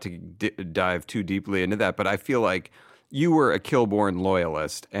mean, not to dive too deeply into that, but I feel like you were a Kilborn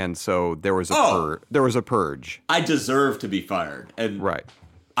loyalist, and so there was a purge. I deserve to be fired, and right.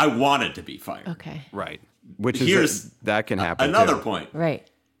 I wanted to be fired. Okay. Right. Which is that can happen. Another too. point. Right.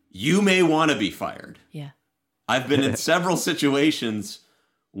 You may want to be fired. Yeah. I've been in several situations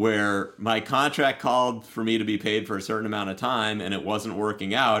where my contract called for me to be paid for a certain amount of time and it wasn't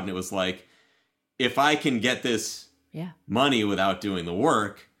working out. And it was like, if I can get this money without doing the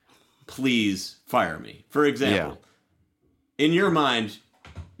work, please fire me. For example, in your mind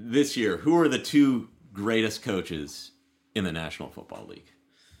this year, who are the 2 greatest coaches in the National Football League?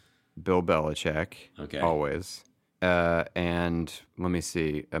 Bill Belichick. Okay. Always. And let me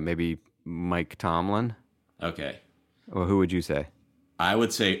see, maybe Mike Tomlin. Okay. Well, who would you say? I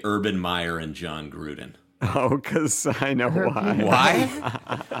would say Urban Meyer and John Gruden. Oh, because I know why.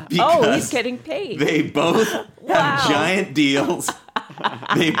 Why? Because he's getting paid. They both have giant deals.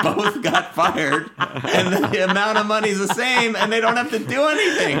 They both got fired, and the amount of money's the same, and they don't have to do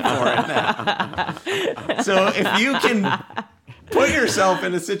anything for it now. So if you can put yourself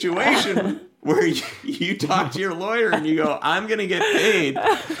in a situation where you talk to your lawyer and you go, I'm going to get paid,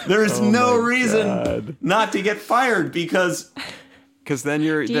 there's no reason not to get fired because then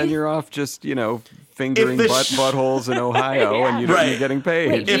you're off just, fingering buttholes in Ohio and you're getting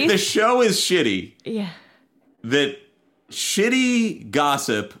paid. Wait, if the show is shitty, that shitty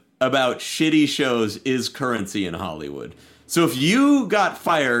gossip about shitty shows is currency in Hollywood. So if you got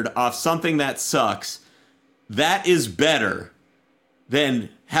fired off something that sucks, that is better than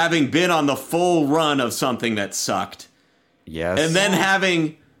having been on the full run of something that sucked. Yes. And then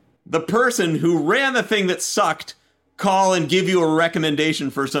having the person who ran the thing that sucked call and give you a recommendation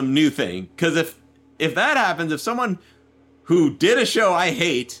for some new thing. Because if that happens, if someone who did a show I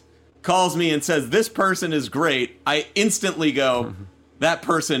hate calls me and says, this person is great, I instantly go, that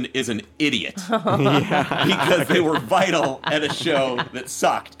person is an idiot. Because they were vital at a show that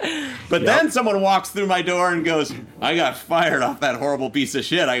sucked. But then someone walks through my door and goes, I got fired off that horrible piece of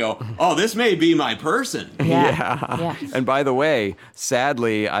shit. I go, oh, this may be my person. Yeah. And by the way,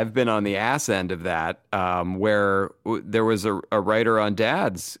 sadly, I've been on the ass end of that, where there was a writer on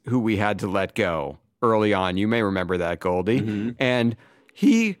Dads who we had to let go early on. You may remember that, Goldie. Mm-hmm. And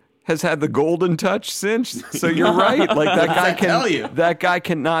he has had the golden touch since. So you're right. Like that guy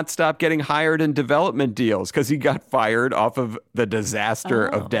cannot stop getting hired in development deals because he got fired off of the disaster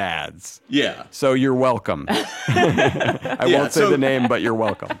of Dads. Yeah. So you're welcome. I won't say the name, but you're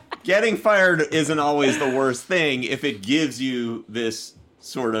welcome. Getting fired isn't always the worst thing if it gives you this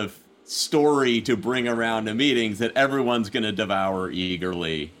sort of story to bring around to meetings that everyone's going to devour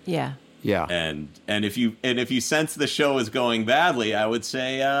eagerly. Yeah. Yeah. And if you sense the show is going badly, I would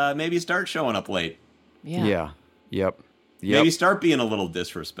say maybe start showing up late. Yeah. Yep. Maybe start being a little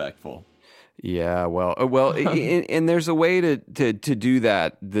disrespectful. Yeah, and there's a way to do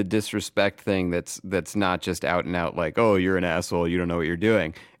that, the disrespect thing that's not just out and out like, oh, you're an asshole, you don't know what you're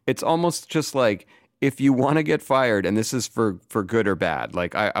doing. It's almost just like, if you want to get fired, and this is for good or bad,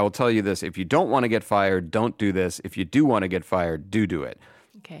 like I will tell you this, if you don't want to get fired, don't do this. If you do want to get fired, do it.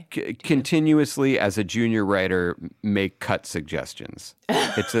 Okay. Continuously, as a junior writer, make cut suggestions.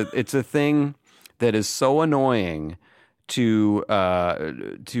 It's a thing that is so annoying to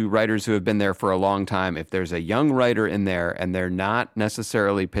writers who have been there for a long time. If there's a young writer in there and they're not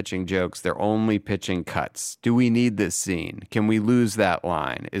necessarily pitching jokes, they're only pitching cuts. Do we need this scene? Can we lose that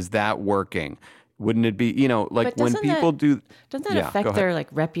line? Is that working? Wouldn't it be, like when people do... Doesn't that affect their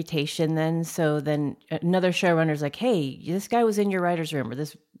reputation then? So then another showrunner's like, hey, this guy was in your writer's room or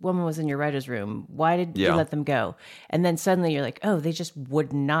this woman was in your writer's room. Why did you let them go? And then suddenly you're like, oh, they just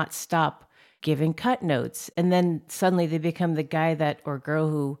would not stop giving cut notes. And then suddenly they become the guy or girl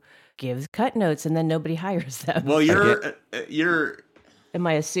who gives cut notes and then nobody hires them. Well, you're... Am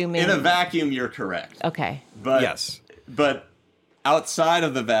I assuming? In a vacuum, you're correct. Okay. But, yes. But... outside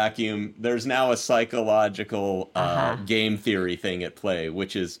of the vacuum, there's now a psychological game theory thing at play,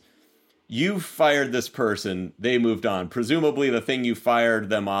 which is you fired this person, they moved on. Presumably the thing you fired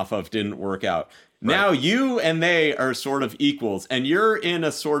them off of didn't work out. Right. Now you and they are sort of equals, and you're in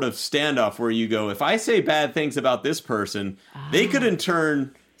a sort of standoff where you go, if I say bad things about this person, they could in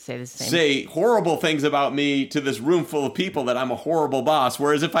turn say horrible things about me to this room full of people that I'm a horrible boss.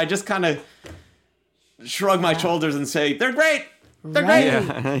 Whereas if I just kind of shrug my shoulders and say, they're great, they're great.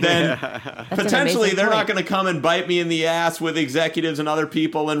 Yeah. Then potentially they're not going to come and bite me in the ass with executives and other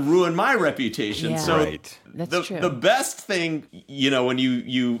people and ruin my reputation. Yeah. So That's true. The best thing, when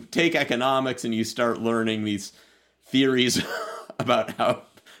you take economics and you start learning these theories about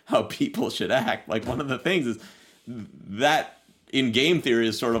how people should act, like one of the things is that in game theory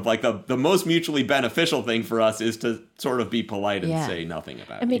is sort of like the most mutually beneficial thing for us is to sort of be polite and say nothing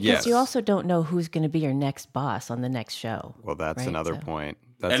about it. I mean, because you also don't know who's going to be your next boss on the next show. Well, that's another point.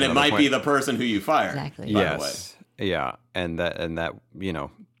 And it might be the person who you fired. Exactly. By the way. Yeah. And that, you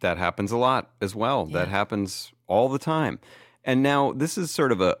know, that happens a lot as well. Yeah. That happens all the time. And now this is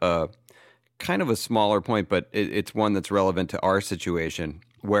sort of a kind of a smaller point, but it's one that's relevant to our situation,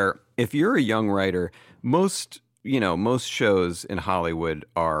 where if you're a young writer, most shows in Hollywood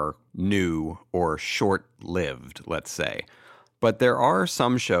are new or short-lived, let's say. But there are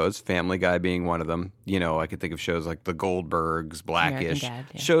some shows, Family Guy being one of them. You know, I could think of shows like The Goldbergs, Blackish,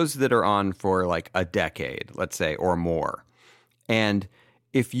 shows that are on for like a decade, let's say, or more. And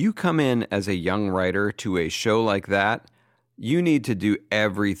if you come in as a young writer to a show like that, you need to do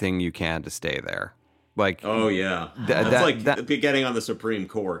everything you can to stay there. Like, oh yeah, that's like getting on the Supreme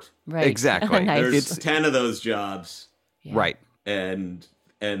Court. Right. Exactly. Nice. There's 10 of those jobs. Yeah. Right. And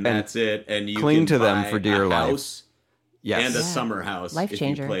that's it. And you cling can to buy them for dear life. House and a summer house life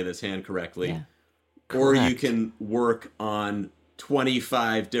changer. If you play this hand correctly. Yeah. Or you can work on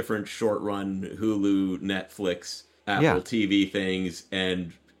 25 different short-run Hulu, Netflix, Apple TV things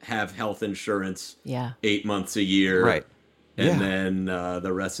and have health insurance 8 months a year. Right. And then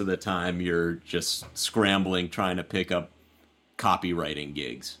the rest of the time you're just scrambling trying to pick up copywriting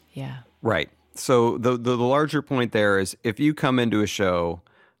gigs. Yeah. Right. So the larger point there is if you come into a show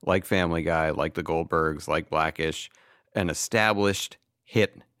like Family Guy, like The Goldbergs, like Blackish, an established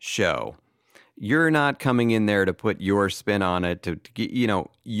hit show, you're not coming in there to put your spin on it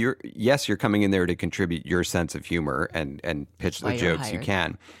you're coming in there to contribute your sense of humor and pitch the jokes you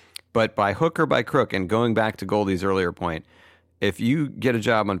can. But by hook or by crook, and going back to Goldie's earlier point, if you get a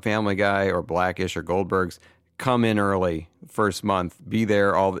job on Family Guy or Blackish or Goldbergs, come in early, first month, be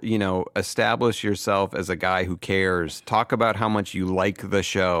there establish yourself as a guy who cares. Talk about how much you like the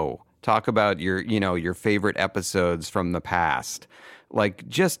show. Talk about your favorite episodes from the past. Like,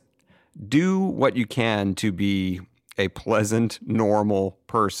 just do what you can to be a pleasant, normal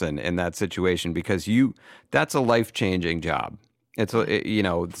person in that situation, because that's a life-changing job. So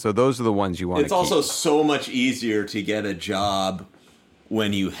those are the ones you want to keep. It's also so much easier to get a job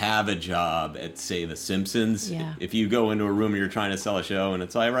when you have a job at, say, The Simpsons. Yeah. If you go into a room and you're trying to sell a show and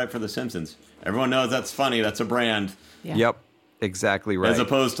it's, I write for The Simpsons. Everyone knows that's funny. That's a brand. Yeah. Yep. Exactly right. As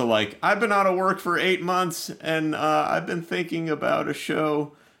opposed to like, I've been out of work for 8 months and I've been thinking about a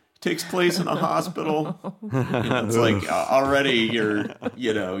show. It takes place in a hospital. It's like already you're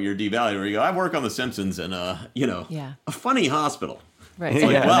devaluing. Where you go, I work on The Simpsons and a funny hospital. Right. It's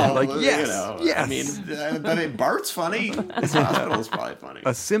like, yes. I mean, Bart's funny. This hospital's probably funny.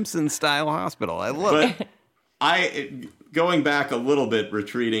 A Simpsons-style hospital. I love it. Going back a little bit,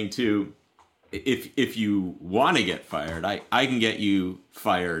 retreating to, if you want to get fired, I can get you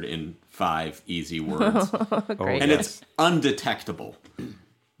fired in 5 easy words. Great. And it's undetectable.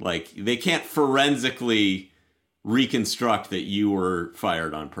 Like, they can't forensically reconstruct that you were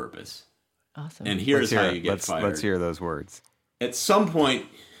fired on purpose. Awesome. And here's how you get fired. Let's hear those words. At some point,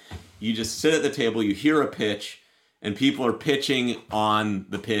 you just sit at the table, you hear a pitch, and people are pitching on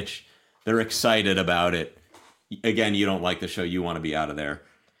the pitch. They're excited about it. Again, you don't like the show. You want to be out of there.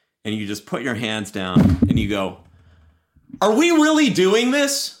 And you just put your hands down and you go, are we really doing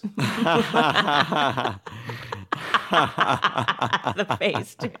this? The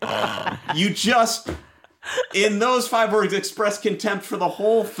face. You just, in those 5 words, express contempt for the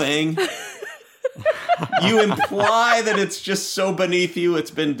whole thing. You imply that it's just so beneath you,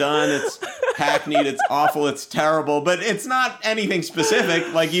 it's been done, it's hackneyed, it's awful, it's terrible, but it's not anything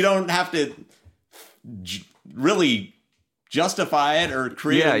specific. Like, you don't have to really justify it or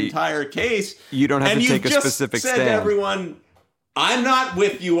create an entire case. You don't have to take a specific stand. And you just said to everyone, I'm not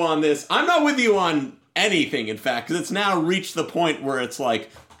with you on this. I'm not with you on anything, in fact, because it's now reached the point where it's like,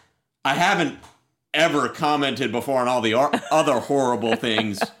 I haven't ever commented before on all the other horrible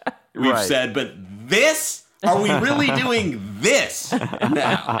things we've said, but this? Are we really doing this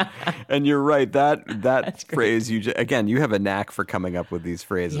now? And you're right. That phrase, you have a knack for coming up with these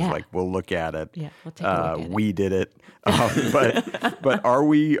phrases. Yeah. Like, we'll look at it. Yeah, we'll take a look at it. We did it. But are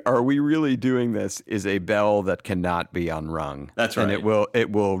we really doing this? Is a bell that cannot be unrung. That's right. And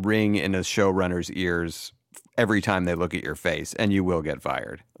it will ring in a showrunner's ears every time they look at your face, and you will get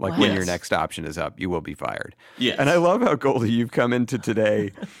fired. Like, when your next option is up, you will be fired. Yes. And I love how, Goldie, you've come into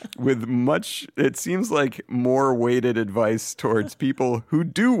today with much, it seems like, more weighted advice towards people who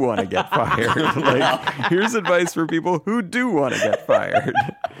do want to get fired. Like, here's advice for people who do want to get fired.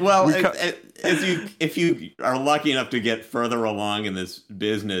 Well, if you are lucky enough to get further along in this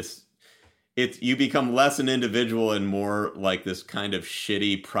business, you become less an individual and more like this kind of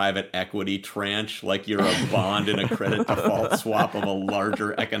shitty private equity tranche, like you're a bond in a credit default swap of a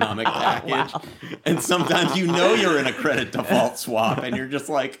larger economic package. Wow. And sometimes you're in a credit default swap and you're just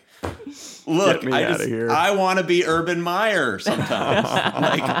like, look, I want to be Urban Meyer sometimes.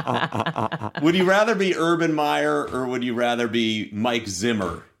 Like, would you rather be Urban Meyer or would you rather be Mike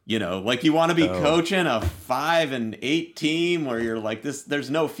Zimmer? You know, like you want to be coaching a 5-8 team where you're like there's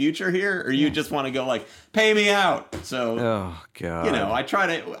no future here, or you just want to go like, pay me out. So, I try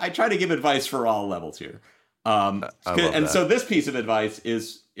to give advice for all levels here. So this piece of advice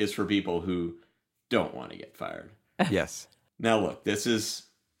is for people who don't want to get fired. Yes. Now look, this is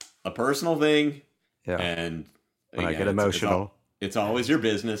a personal thing. Yeah. And when I get emotional, it's always your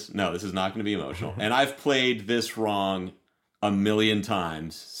business. No, this is not going to be emotional. And I've played this wrong a million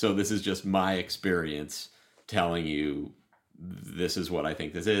times. So this is just my experience telling you this is what I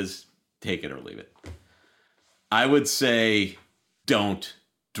think this is. Take it or leave it. I would say don't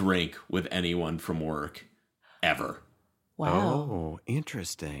drink with anyone from work ever. Wow. Oh,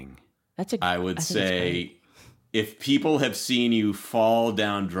 interesting. I would say if people have seen you fall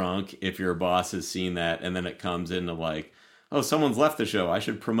down drunk, if your boss has seen that, and then it comes into like, oh, someone's left the show, I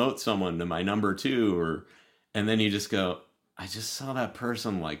should promote someone to my number 2, and then you just go, I just saw that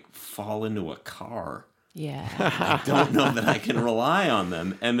person like fall into a car. Yeah. I don't know that I can rely on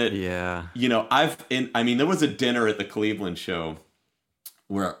them. And that, there was a dinner at the Cleveland show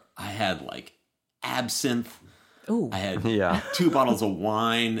where I had like absinthe. Ooh. I had 2 bottles of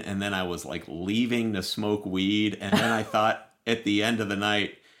wine, and then I was like leaving to smoke weed. And then I thought at the end of the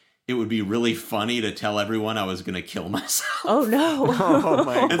night, it would be really funny to tell everyone I was going to kill myself. Oh, no. Oh,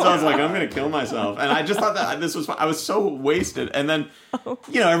 my God. And so I was like, I'm going to kill myself. And I just thought that this was fun. I was so wasted. And then,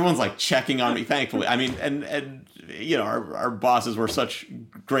 everyone's like checking on me, thankfully. I mean, and our bosses were such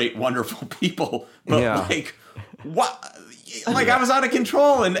great, wonderful people. But like, what? Like I was out of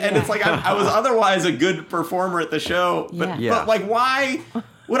control. And it's like I was otherwise a good performer at the show. But like, why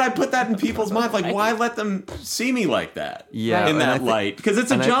would I put that in people's minds? Like, why let them see me like that? Yeah, in that light? Because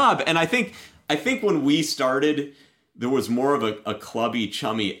it's a job. And I think when we started, there was more of a clubby,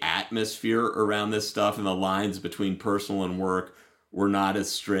 chummy atmosphere around this stuff, and the lines between personal and work were not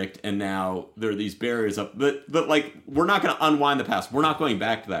as strict. And now there are these barriers up. But like, we're not going to unwind the past. We're not going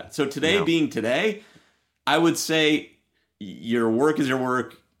back to that. So today being today, I would say your work is your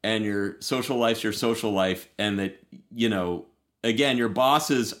work and your social life's your social life, and that, again, your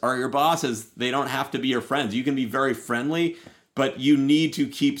bosses are your bosses. They don't have to be your friends. You can be very friendly, but you need to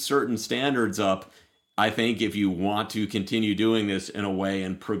keep certain standards up, I think, if you want to continue doing this in a way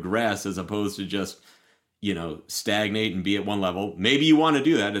and progress, as opposed to just, stagnate and be at one level. Maybe you want to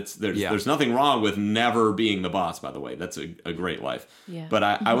do that. There's nothing wrong with never being the boss, by the way. That's a great life. Yeah. But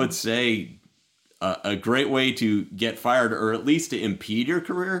I would say a great way to get fired, or at least to impede your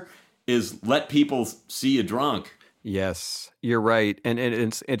career, is let people see you drunk. Yes, you're right, and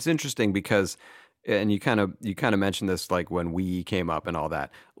it's interesting because, and you kind of mentioned this, like when we came up and all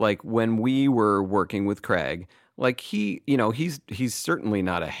that, like when we were working with Craig, like he's certainly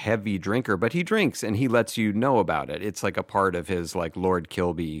not a heavy drinker, but he drinks and he lets you know about it. It's like a part of his like Lord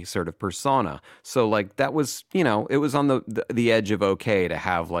Kilby sort of persona. So like that was, it was on the edge of okay to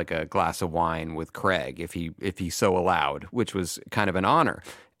have like a glass of wine with Craig if he so allowed, which was kind of an honor.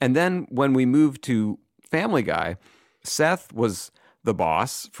 And then when we moved to Family Guy, Seth was the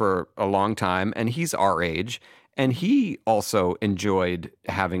boss for a long time, and he's our age, and he also enjoyed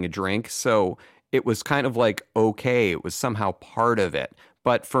having a drink. So it was kind of like, okay, it was somehow part of it.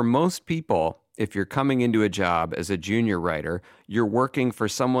 But for most people, if you're coming into a job as a junior writer, you're working for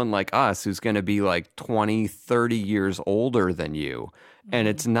someone like us who's going to be like 20, 30 years older than you. And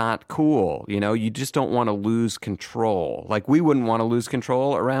it's not cool. You just don't want to lose control. Like we wouldn't want to lose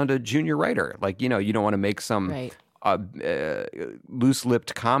control around a junior writer. Like, you don't want to make some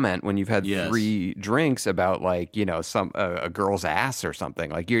loose-lipped comment when you've had 3 drinks about like, some a girl's ass or something.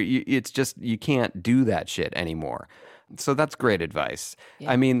 Like it's just, you can't do that shit anymore. So that's great advice.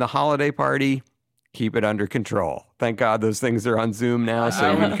 Yeah. I mean, the holiday party, keep it under control. Thank God those things are on Zoom now,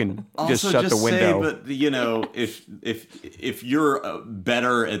 so we can just shut the window. But if you're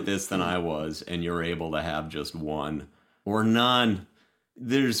better at this than I was, and you're able to have just one or none,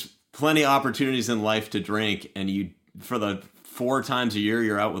 there's plenty of opportunities in life to drink, and for the 4 times a year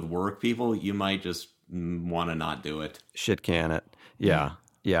you're out with work people, you might just want to not do it. Shit can it. Yeah.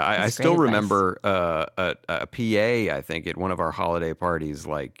 Yeah, I still remember a PA, I think, at one of our holiday parties,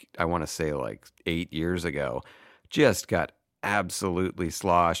 like, I want to say like 8 years ago, just got absolutely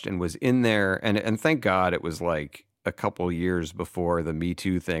sloshed and was in there. And thank God it was like, a couple years before the Me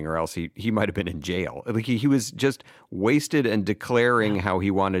Too thing, or else he might have been in jail. Like he was just wasted and declaring how he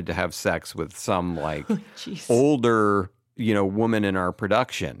wanted to have sex with some like older, woman in our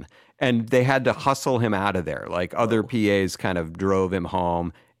production. And they had to hustle him out of there. Like other PAs kind of drove him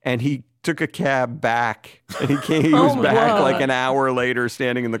home, and he took a cab back, and he was back like an hour later,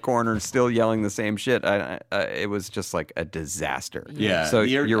 standing in the corner and still yelling the same shit. It was just like a disaster. Yeah. So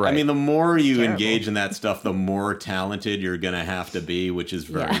you're right. I mean, the more you engage in that stuff, the more talented you're going to have to be, which is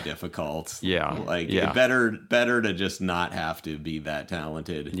very difficult. Yeah. Like better to just not have to be that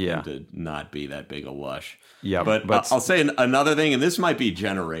talented and to not be that big a lush. Yeah. But I'll say another thing, and this might be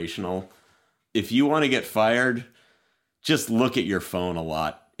generational. If you want to get fired, just look at your phone a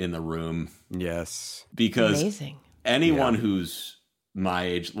lot in the room. Yes. Because anyone who's my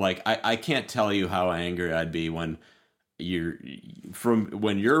age, like I can't tell you how angry I'd be when you're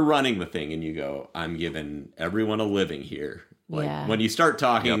running the thing and you go, I'm giving everyone a living here. Like when you start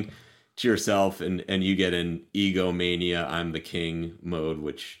talking to yourself and you get in egomania, I'm the king mode,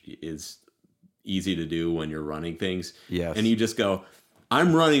 which is easy to do when you're running things. Yes. And you just go,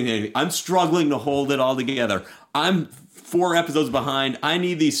 I'm running, I'm struggling to hold it all together. I'm 4 episodes behind. I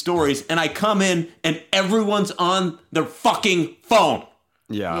need these stories. And I come in and everyone's on their fucking phone.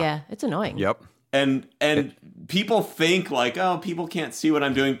 Yeah. Yeah, it's annoying. Yep. And people think like, oh, people can't see what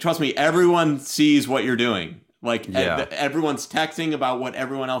I'm doing. Trust me, everyone sees what you're doing. Like everyone's texting about what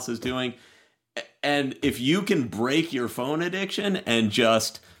everyone else is doing. And if you can break your phone addiction and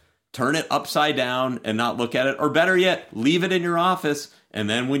just turn it upside down and not look at it, or better yet, leave it in your office. And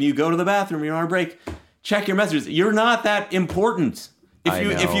then when you go to the bathroom, you're on a break, check your messages. You're not that important.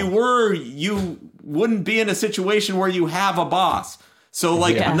 If you were, you wouldn't be in a situation where you have a boss. So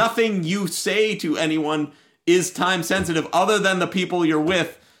nothing you say to anyone is time sensitive other than the people you're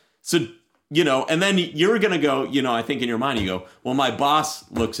with. So, and then you're going to go, I think in your mind you go, well, my boss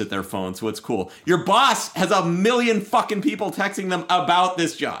looks at their phone, so it's cool. Your boss has 1 million fucking people texting them about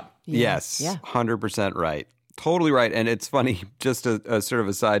this job. Yes. 100% right. Totally right. And it's funny, just a sort of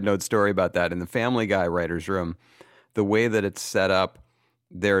a side note story about that. In the Family Guy writer's room, the way that it's set up,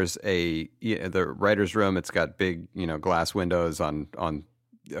 there's the writer's room, it's got big, glass windows on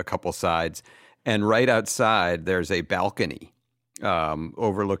a couple sides. And right outside, there's a balcony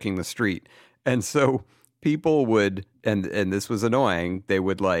overlooking the street. And so people would, and this was annoying, they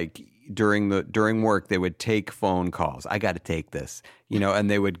would like, during work, they would take phone calls. I got to take this, and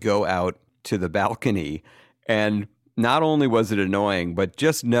they would go out to the balcony. And not only was it annoying, but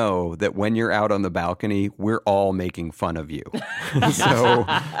just know that when you're out on the balcony, we're all making fun of you. So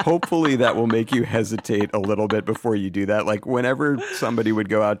hopefully that will make you hesitate a little bit before you do that. Like whenever somebody would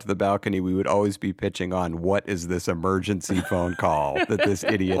go out to the balcony, we would always be pitching on what is this emergency phone call that this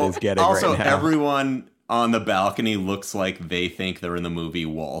idiot is getting right now. Also, everyone on the balcony looks like they think they're in the movie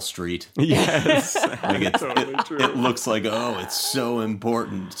Wall Street. Yes. Like it looks like, it's so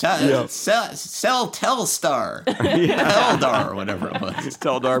important. Sell Telstar. Teldar, whatever it was. It's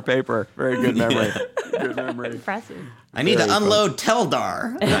Teldar paper. Very good memory. Good memory. Impressive. I need to unload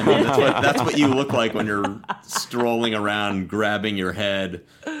Teldar. I mean, that's what you look like when you're strolling around, grabbing your head,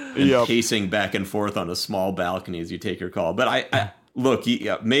 and pacing back and forth on a small balcony as you take your call. But I look,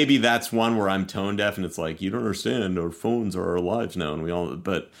 maybe that's one where I'm tone deaf, and it's like, you don't understand. Our phones are our lives now,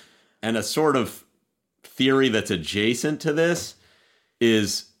 and and a sort of theory that's adjacent to this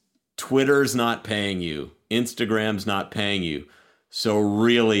is Twitter's not paying you, Instagram's not paying you, so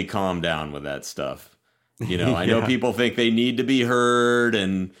really calm down with that stuff. I know people think they need to be heard,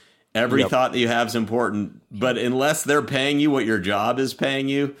 and every thought that you have is important, but unless they're paying you what your job is paying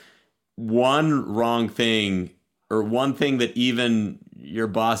you, one wrong thing, or one thing that even your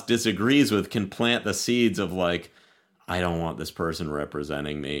boss disagrees with, can plant the seeds of like, I don't want this person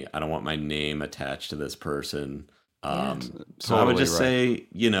representing me. I don't want my name attached to this person. So I would just say,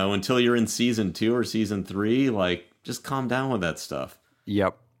 until you're in season 2 or season 3, like just calm down with that stuff.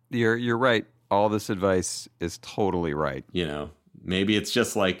 Yep. You're right. All this advice is totally right. Maybe it's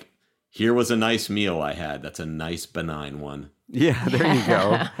just like, here was a nice meal I had. That's a nice benign one. Yeah, there you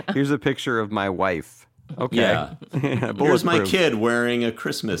go. Here's a picture of my wife. Okay. Yeah. Here's my kid wearing a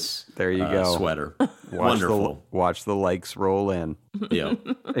Christmas sweater. Wonderful. Watch the likes roll in. Yeah.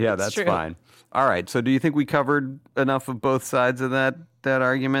 Yeah, that's fine. All right. So do you think we covered enough of both sides of that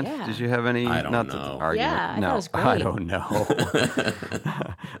argument? Yeah. Did you have any? I don't know. Argument? Yeah, no, that was great. I don't know.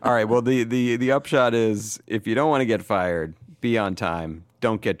 All right. Well, the upshot is, if you don't want to get fired, be on time.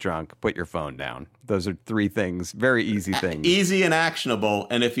 Don't get drunk. Put your phone down. Those are 3 things. Very easy things. Easy and actionable.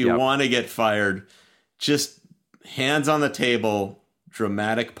 And if you want to get fired, just hands on the table,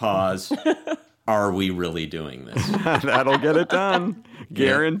 dramatic pause, Are we really doing this? That'll get it done.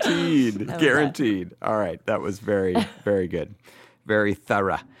 Guaranteed. Guaranteed. All right. That was very, very good. Very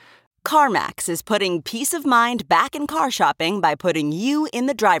thorough. CarMax is putting peace of mind back in car shopping by putting you in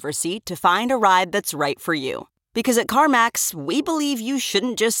the driver's seat to find a ride that's right for you. Because at CarMax, we believe you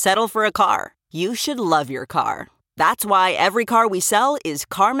shouldn't just settle for a car. You should love your car. That's why every car we sell is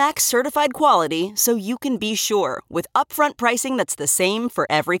CarMax certified quality, so you can be sure with upfront pricing that's the same for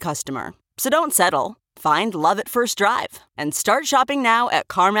every customer. So don't settle. Find love at first drive and start shopping now at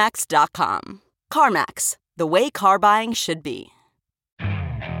CarMax.com. CarMax, the way car buying should be.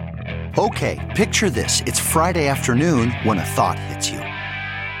 Okay, picture this. It's Friday afternoon when a thought hits you.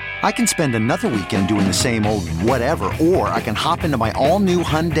 I can spend another weekend doing the same old whatever, or I can hop into my all-new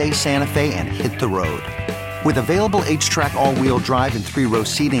Hyundai Santa Fe and hit the road. With available H-Track all-wheel drive and 3-row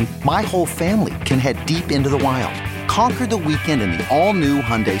seating, my whole family can head deep into the wild. Conquer the weekend in the all-new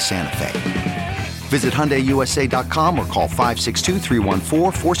Hyundai Santa Fe. Visit HyundaiUSA.com or call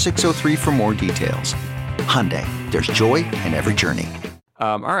 562-314-4603 for more details. Hyundai, there's joy in every journey.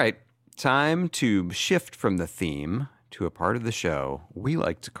 All right, time to shift from the theme to a part of the show we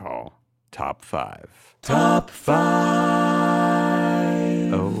like to call Top 5. Top 5.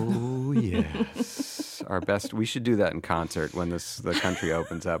 Oh, yes. Our best. We should do that in concert when the country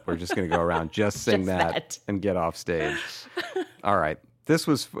opens up. We're just going to go around, just sing that and get off stage. All right. This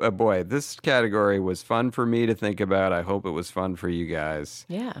was, this category was fun for me to think about. I hope it was fun for you guys.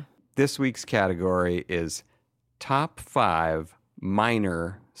 Yeah. This week's category is Top 5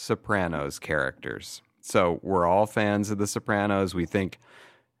 Minor Sopranos characters. So we're all fans of The Sopranos.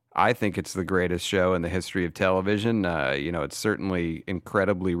 I think it's the greatest show in the history of television. It's certainly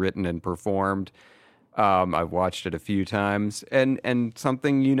incredibly written and performed. I've watched it a few times, and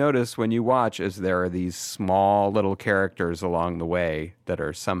something you notice when you watch is there are these small little characters along the way that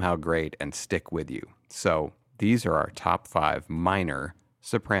are somehow great and stick with you. So these are our top 5 minor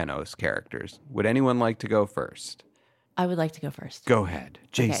Sopranos characters. Would anyone like to go first? I would like to go first. Go ahead.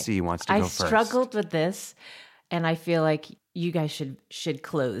 JC wants to go first. I struggled with this, and I feel like you guys should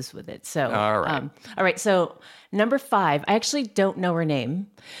close with it. So, all right. So number 5, I actually don't know her name,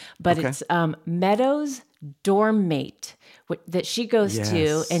 but it's Meadows' dorm mate that she goes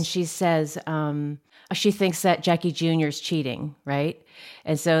to, and she says she thinks that Jackie Jr. is cheating, right?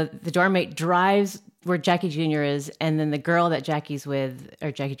 And so the dorm mate drives where Jackie Jr. is, and then the girl that Jackie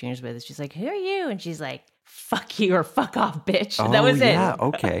Jr. is with, she's like, "Who are you?" And she's like, "Fuck you" or "fuck off, bitch." Oh, that was it. Yeah,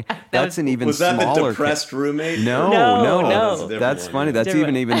 okay. That's an even smaller... Was that the depressed roommate? No. That's funny. That's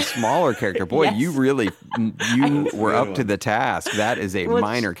even smaller character. Boy, Yes. you were up to the task. That is a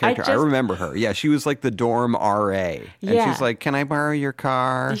minor character. I remember her. Yeah, she was like the dorm RA. And she's like, "Can I borrow your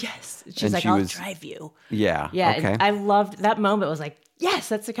car?" Yes. She's like, "I'll drive you." Yeah. Yeah. Okay. And I loved that moment. Was like, yes,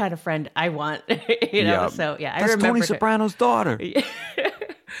 that's the kind of friend I want. So yeah, I remember. That's Tony Soprano's daughter.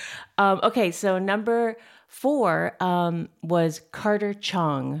 Okay, so number 4 was Carter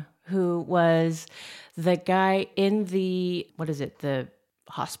Chong, who was the guy in the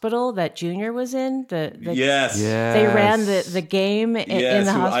hospital that Junior was in. Yes. They ran the game in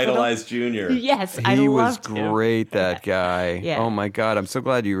the hospital. Idolized Junior. Yes, I loved him. He was great, that guy. Yeah. Oh my God, I'm so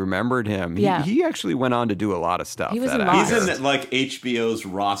glad you remembered him. Yeah. He actually went on to do a lot of stuff. He was that in actor. He's in like HBO's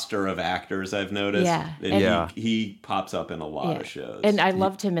roster of actors, I've noticed. Yeah. And he pops up in a lot of shows. And I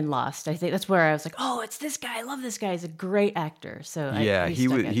loved him in Lost. I think that's where I was like, oh, it's this guy. I love this guy. He's a great actor. So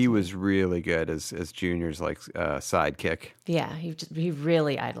he was really good as Junior's like sidekick. Yeah, he really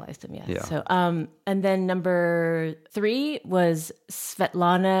idolized him. Yes. Yeah. So and then number 3 was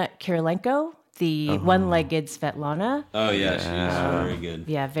Svetlana Kirilenko, the one-legged Svetlana. Oh yeah, she's very good.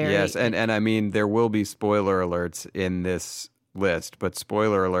 Yeah, very. Yes, and I mean there will be spoiler alerts in this list, but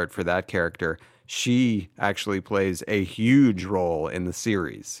spoiler alert for that character, she actually plays a huge role in the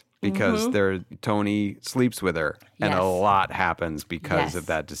series. Because Tony sleeps with her, and a lot happens because of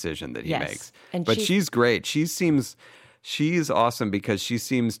that decision that he makes. But she's great. She's awesome because she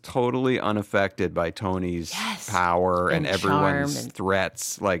seems totally unaffected by Tony's power and everyone's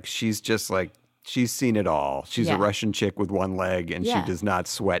threats. Like she's just like she's seen it all. She's a Russian chick with one leg, and she does not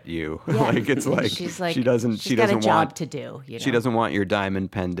sweat you. Like it's like she's like she doesn't got a job to do. You know? She doesn't want your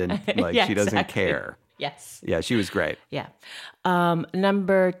diamond pendant. Like she doesn't care. Yes. Yeah, she was great. Yeah.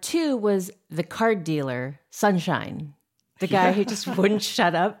 Number 2 was the card dealer, Sunshine. The guy who just wouldn't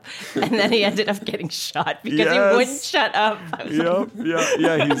shut up, and then he ended up getting shot because he wouldn't shut up.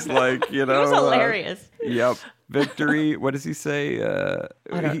 Yeah. He's like, It was hilarious. Yep. Victory. What does he say? You're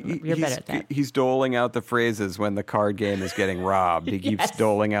better at that. He's doling out the phrases when the card game is getting robbed. He keeps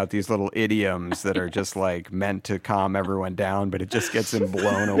doling out these little idioms that are just like meant to calm everyone down, but it just gets him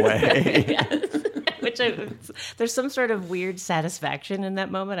blown away. Yes. There's some sort of weird satisfaction in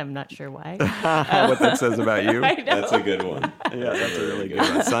that moment. I'm not sure why. What that says about you. I know. That's a good one. Yeah, that's a really good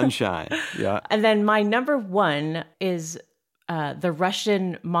one. Sunshine. Yeah. And then my number one is the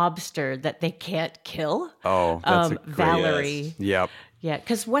Russian mobster that they can't kill. Oh, that's a great Valerie. Yes. Yep. Yeah,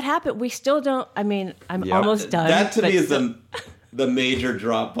 because what happened? We still don't. I mean, I'm almost done. That to me is the major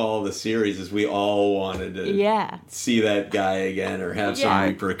drop ball of the series. Is we all wanted to see that guy again or have some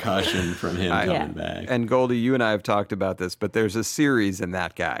repercussion from him coming back. And Goldie, you and I have talked about this, but there's a series in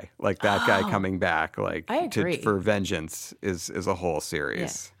that guy, like that guy coming back, like for vengeance is a whole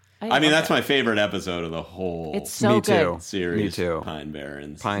series. Yeah. I mean, that's my favorite episode of the whole it's so good. Series. Me too. Pine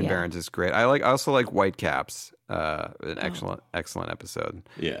Barrens. Pine Barrens is great. I also like Whitecaps. An excellent episode.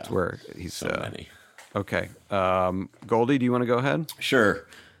 Yeah. It's where he's so many. Okay. Goldie, do you want to go ahead? Sure.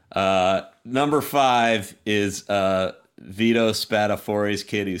 Number 5 is Vito Spatafori's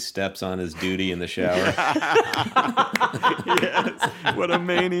kid who steps on his duty in the shower. Yes, what a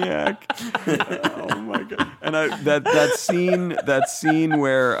maniac! Oh my god! And that scene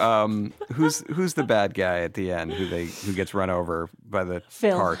where who's the bad guy at the end who gets run over by the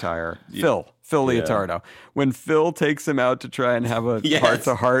car tire? Yeah. Phil Leotardo. When Phil takes him out to try and have a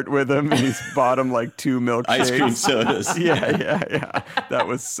heart-to-heart with him, and he's bought him like 2 milkshakes. Ice cream sodas. Yeah. That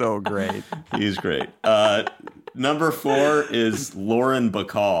was so great. He's great. Number 4 is Lauren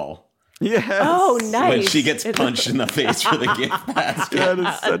Bacall. Yes. Oh, nice. When she gets punched in the face for the gift basket. That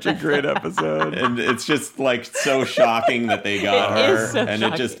is such a great episode. And it's just like so shocking that they got her. So and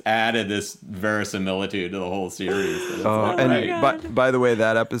shocking. It just added this verisimilitude to the whole series. By the way,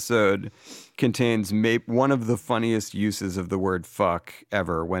 that episode contains one of the funniest uses of the word fuck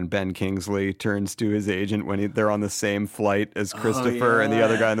ever, when Ben Kingsley turns to his agent when they're on the same flight as Christopher and the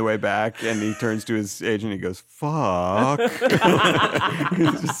other guy on the way back, and he turns to his agent and he goes, fuck.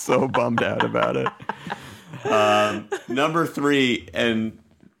 He's just so bummed out about it. Number 3, and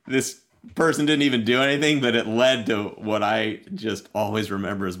this person didn't even do anything, but it led to what I just always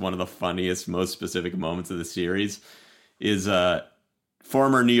remember as one of the funniest, most specific moments of the series, is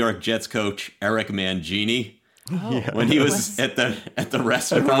former New York Jets coach Eric Mangini, when he was at the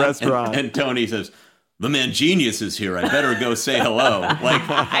restaurant, and Tony says, "The Mangenius is here. I better go say hello."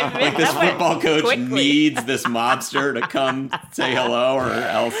 Like this football coach needs this mobster to come say hello, or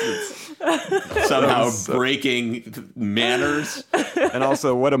else it's somehow breaking manners. And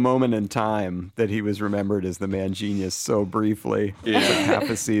also, what a moment in time that he was remembered as the Mangenius so briefly. Yeah. It's like half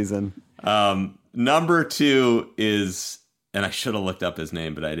a season. Number 2 is, and I should have looked up his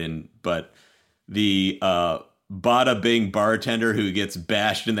name, but I didn't. But the Bada Bing bartender who gets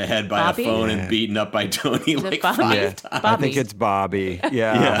bashed in the head by a phone and beaten up by Tony like 5 times. I think it's Bobby.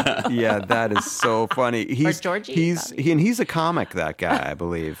 Yeah, that is so funny. Or Georgie. He's a comic, that guy, I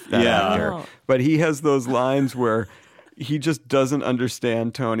believe. That Yeah. actor. Oh. But he has those lines where he just doesn't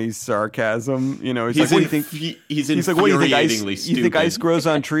understand Tony's sarcasm. You know, he's like, what do you think? He's like, what do you think? infuriatingly stupid. You think ice grows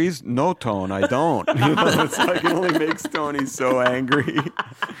on trees? No, Tone, I don't. You know, it's like, it only makes Tony so angry.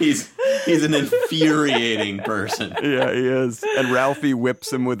 He's an infuriating person. Yeah, he is. And Ralphie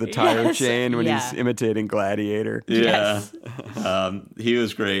whips him with a tire chain when yeah. he's imitating Gladiator. Yeah. Yes. He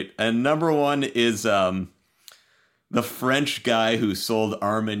was great. And number 1 is the French guy who sold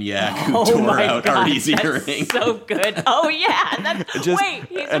Armagnac, who tore out Artie's earring. So good. Oh, yeah. He's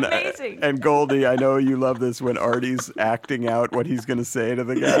amazing. And Goldie, I know you love this when Artie's acting out what he's going to say to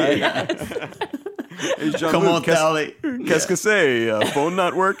the guy. Hey, Comment allez? Qu'est-ce que c'est? Phone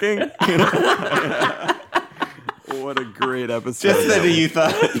not working? What a great episode. Just that you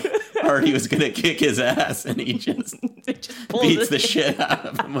thought Artie was going to kick his ass, and he just beats the shit out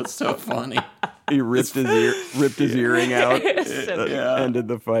of him. It was so funny. He ripped his earring out. So ended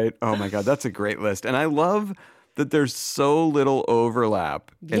the fight. Oh my god, that's a great list. And I love that there's so little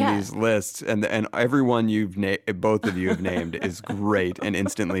overlap in these lists, and everyone both of you have named is great and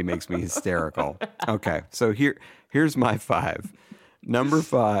instantly makes me hysterical. Okay, so here's my 5. Number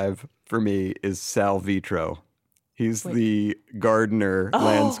 5 for me is Sal Vitro. He's the gardener,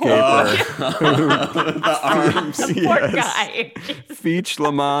 landscaper. The arms. Poor guy. Feech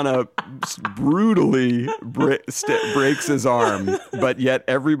LaManna brutally breaks his arm, but yet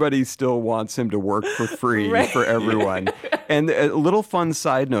everybody still wants him to work for free for everyone. And a little fun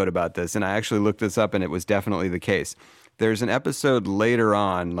side note about this, and I actually looked this up, and it was definitely the case. There's an episode later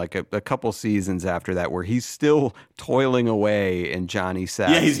on, like a couple seasons after that, where he's still toiling away in Johnny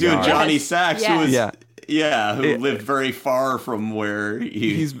Sack's Yeah, he's doing yard. Johnny Sacks, who was... who lived very far from where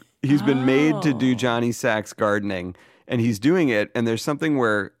he's been made to do Johnny Sack's gardening, and he's doing it. And there's something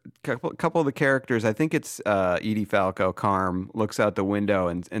where a couple of the characters, I think it's Edie Falco, Carm, looks out the window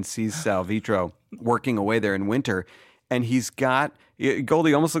and sees Sal Vitro working away there in winter. And he's got,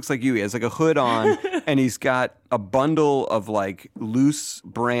 Goldie almost looks like you. He has like a hood on, and he's got a bundle of like loose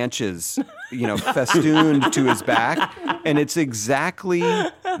branches, festooned to his back. And it's exactly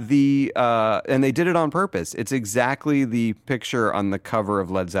and they did it on purpose. It's exactly the picture on the cover of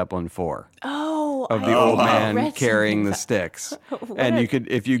Led Zeppelin 4. Oh, of the old man carrying the sticks. And you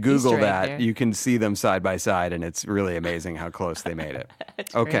could, if you Google that, you can see them side by side, and it's really amazing how close they made it.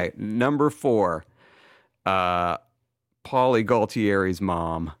 Okay, great. Number 4. Paulie Gualtieri's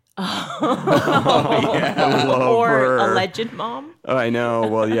mom. Or her. Alleged mom. I know.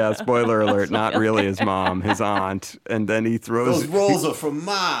 Well, yeah. Spoiler alert. Not really his mom, his aunt. And then he throws those rolls are from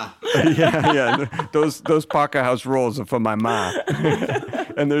Ma. Yeah. Those Parker House rolls are from my ma.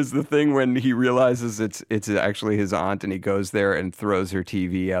 And there's the thing when he realizes it's actually his aunt, and he goes there and throws her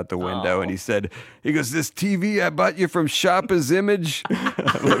TV out the window. And he goes, "This TV I bought you from Shopper's Image." He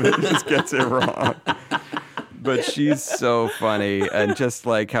just gets it wrong. But she's so funny, and just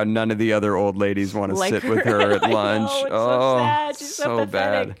like how none of the other old ladies want to sit with her at lunch. So sad. She's so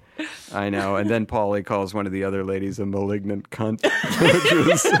bad. I know. And then Paulie calls one of the other ladies a malignant cunt, which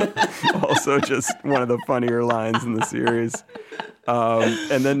was also just one of the funnier lines in the series.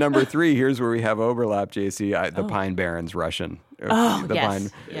 And then number 3, here's where we have overlap, JC. The Pine Barrens Russian. Yes.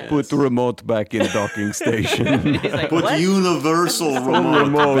 Put the remote back in docking station. Like, put what? universal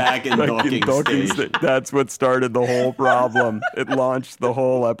remote back in docking station. That's what started the whole problem. It launched the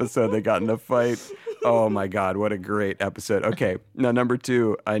whole episode. They got in a fight. Oh my God, what a great episode. Okay, now number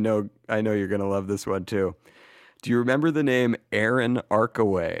 2. I know you're gonna love this one too. Do you remember the name Aaron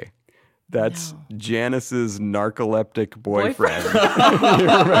Arkaway? That's Janice's narcoleptic boyfriend. You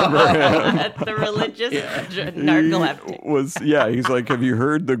remember him? That's the religious narcoleptic. He's like, "Have you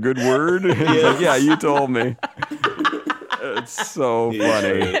heard the good word?" He's like, "Yeah, you told me." It's so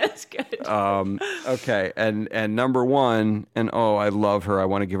funny. That's good. Okay, and number 1, and I love her. I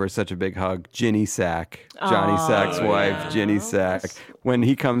want to give her such a big hug. Ginny Sack, Johnny Sack's wife, Ginny Sack. When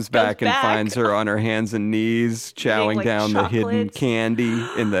he comes back and finds her on her hands and knees, chowing down the hidden candy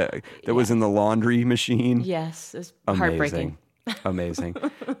that was in the laundry machine. Yes, it's heartbreaking. Amazing.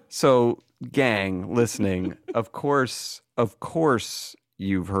 So, gang, listening, of course,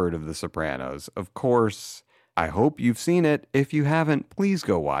 you've heard of The Sopranos. Of course. I hope you've seen it. If you haven't, please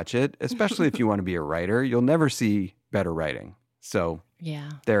go watch it, especially if you want to be a writer. You'll never see better writing. So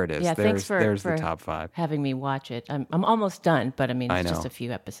there it is. Yeah, there's for the top 5. Having me watch it. I'm almost done, but I mean, it's just a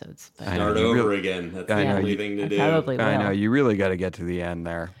few episodes. But. Start over again. That's the only thing to do. Probably will. I know. You really got to get to the end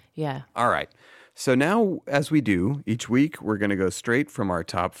there. Yeah. All right. So now, as we do each week, we're going to go straight from our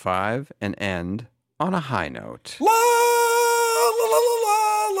top 5 and end on a high note. La, la, la,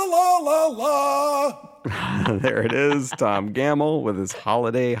 la, la, la, la. There it is, Tom Gamble with his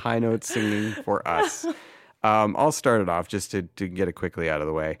holiday high note singing for us. I'll start it off just to get it quickly out of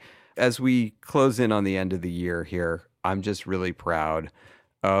the way. As we close in on the end of the year here, I'm just really proud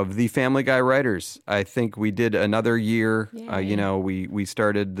of the Family Guy writers. I think we did another year. We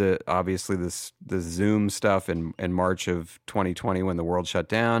started the Zoom stuff in March of 2020 when the world shut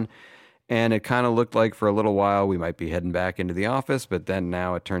down. And it kind of looked like for a little while we might be heading back into the office, but then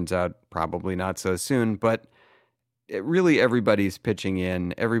now it turns out probably not so soon. But really everybody's pitching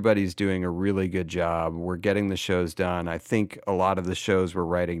in. Everybody's doing a really good job. We're getting the shows done. I think a lot of the shows we're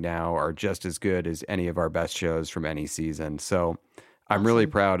writing now are just as good as any of our best shows from any season. So I'm really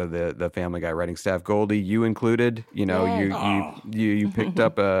proud of the Family Guy writing staff. Goldie, you included. You picked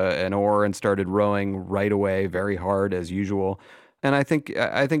up an oar and started rowing right away, very hard as usual. And I think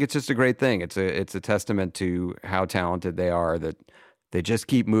it's just a great thing. It's a testament to how talented they are, that they just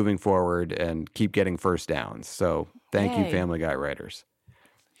keep moving forward and keep getting first downs. So thank you, Family Guy writers.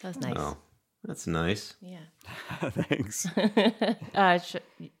 That's nice. Oh, that's nice. Yeah. Thanks.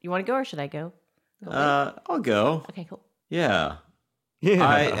 You want to go or should I go? I'll go. Okay, cool. Yeah.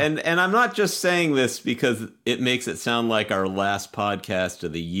 And I'm not just saying this because it makes it sound like our last podcast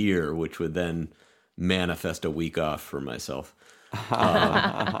of the year, which would then manifest a week off for myself.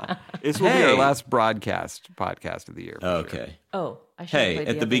 This will be our last podcast of the year. Okay. Sure. Oh, I should.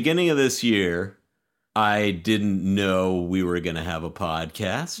 At the beginning of this year, I didn't know we were going to have a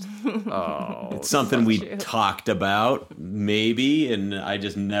podcast. It's something we talked about, maybe, and I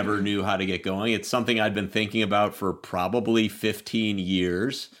just never knew how to get going. It's something I'd been thinking about for probably 15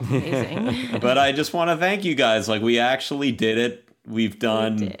 years. Amazing. But I just want to thank you guys. Like, we actually did it. we've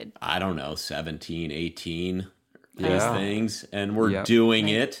done, I don't know, 17, 18 these things, and we're doing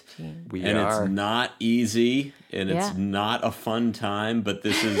it. It's not easy, and it's not a fun time, but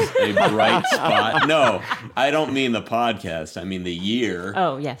this is a bright spot. No, I don't mean the podcast. I mean the year.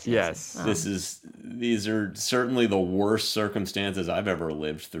 Oh, yes. These are certainly the worst circumstances I've ever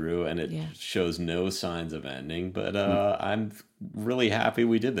lived through, and it shows no signs of ending. But I'm really happy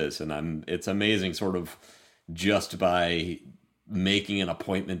we did this, and it's amazing sort of just by making an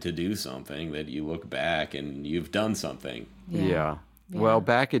appointment to do something that you look back and you've done something. Yeah. Well,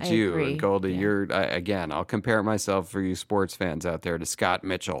 back at you, Goldie. You're again, I'll compare myself for you sports fans out there to Scott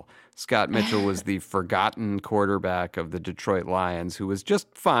Mitchell. Scott Mitchell was the forgotten quarterback of the Detroit Lions who was just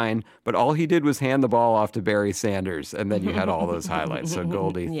fine, but all he did was hand the ball off to Barry Sanders, and then you had all those highlights. So,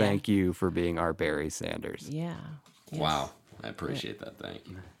 Goldie, thank you for being our Barry Sanders. Yeah. Yes. Wow. I appreciate that. Thank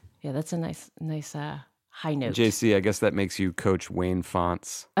you. Yeah, that's a nice high note. JC, I guess that makes you Coach Wayne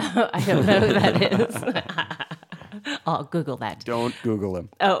Fonts. I don't know who that is. I'll Google that. Don't Google him.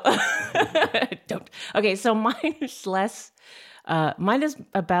 Oh, don't. Okay, so mine is less. Mine is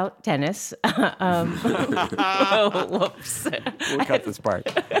about tennis. Oh, whoops. We'll cut this part.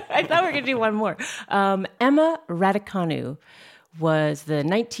 I thought we were going to do one more. Emma Raducanu was the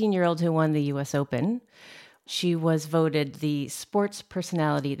 19-year-old who won the U.S. Open. She was voted the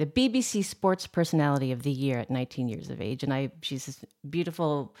BBC Sports Personality of the Year at 19 years of age. And she's this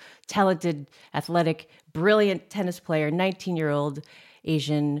beautiful, talented, athletic, brilliant tennis player, 19-year-old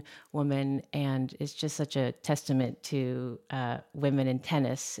Asian woman. And it's just such a testament to women in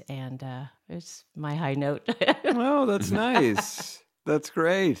tennis. And it's my high note. Oh, that's nice. That's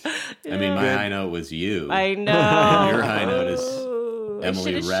great. I mean, my high note was you. I know. Your high note is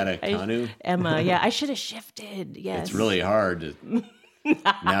Emily Raducanu? Emma, I should have shifted, yes. It's really hard to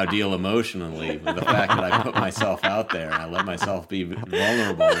now deal emotionally with the fact that I put myself out there and I let myself be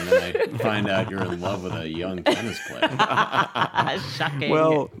vulnerable, and then I find out you're in love with a young tennis player. Shocking.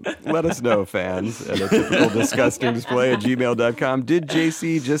 Well, let us know, fans, at a typical disgusting display at gmail.com. Did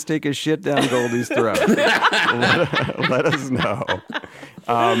JC just take a shit down Goldie's throat? let us know.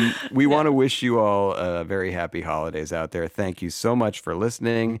 We want to wish you all very happy holidays out there. Thank you so much for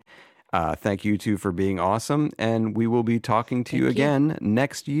listening. Thank you two for being awesome. And we will be talking to you again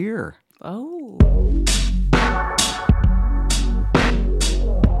next year. Oh.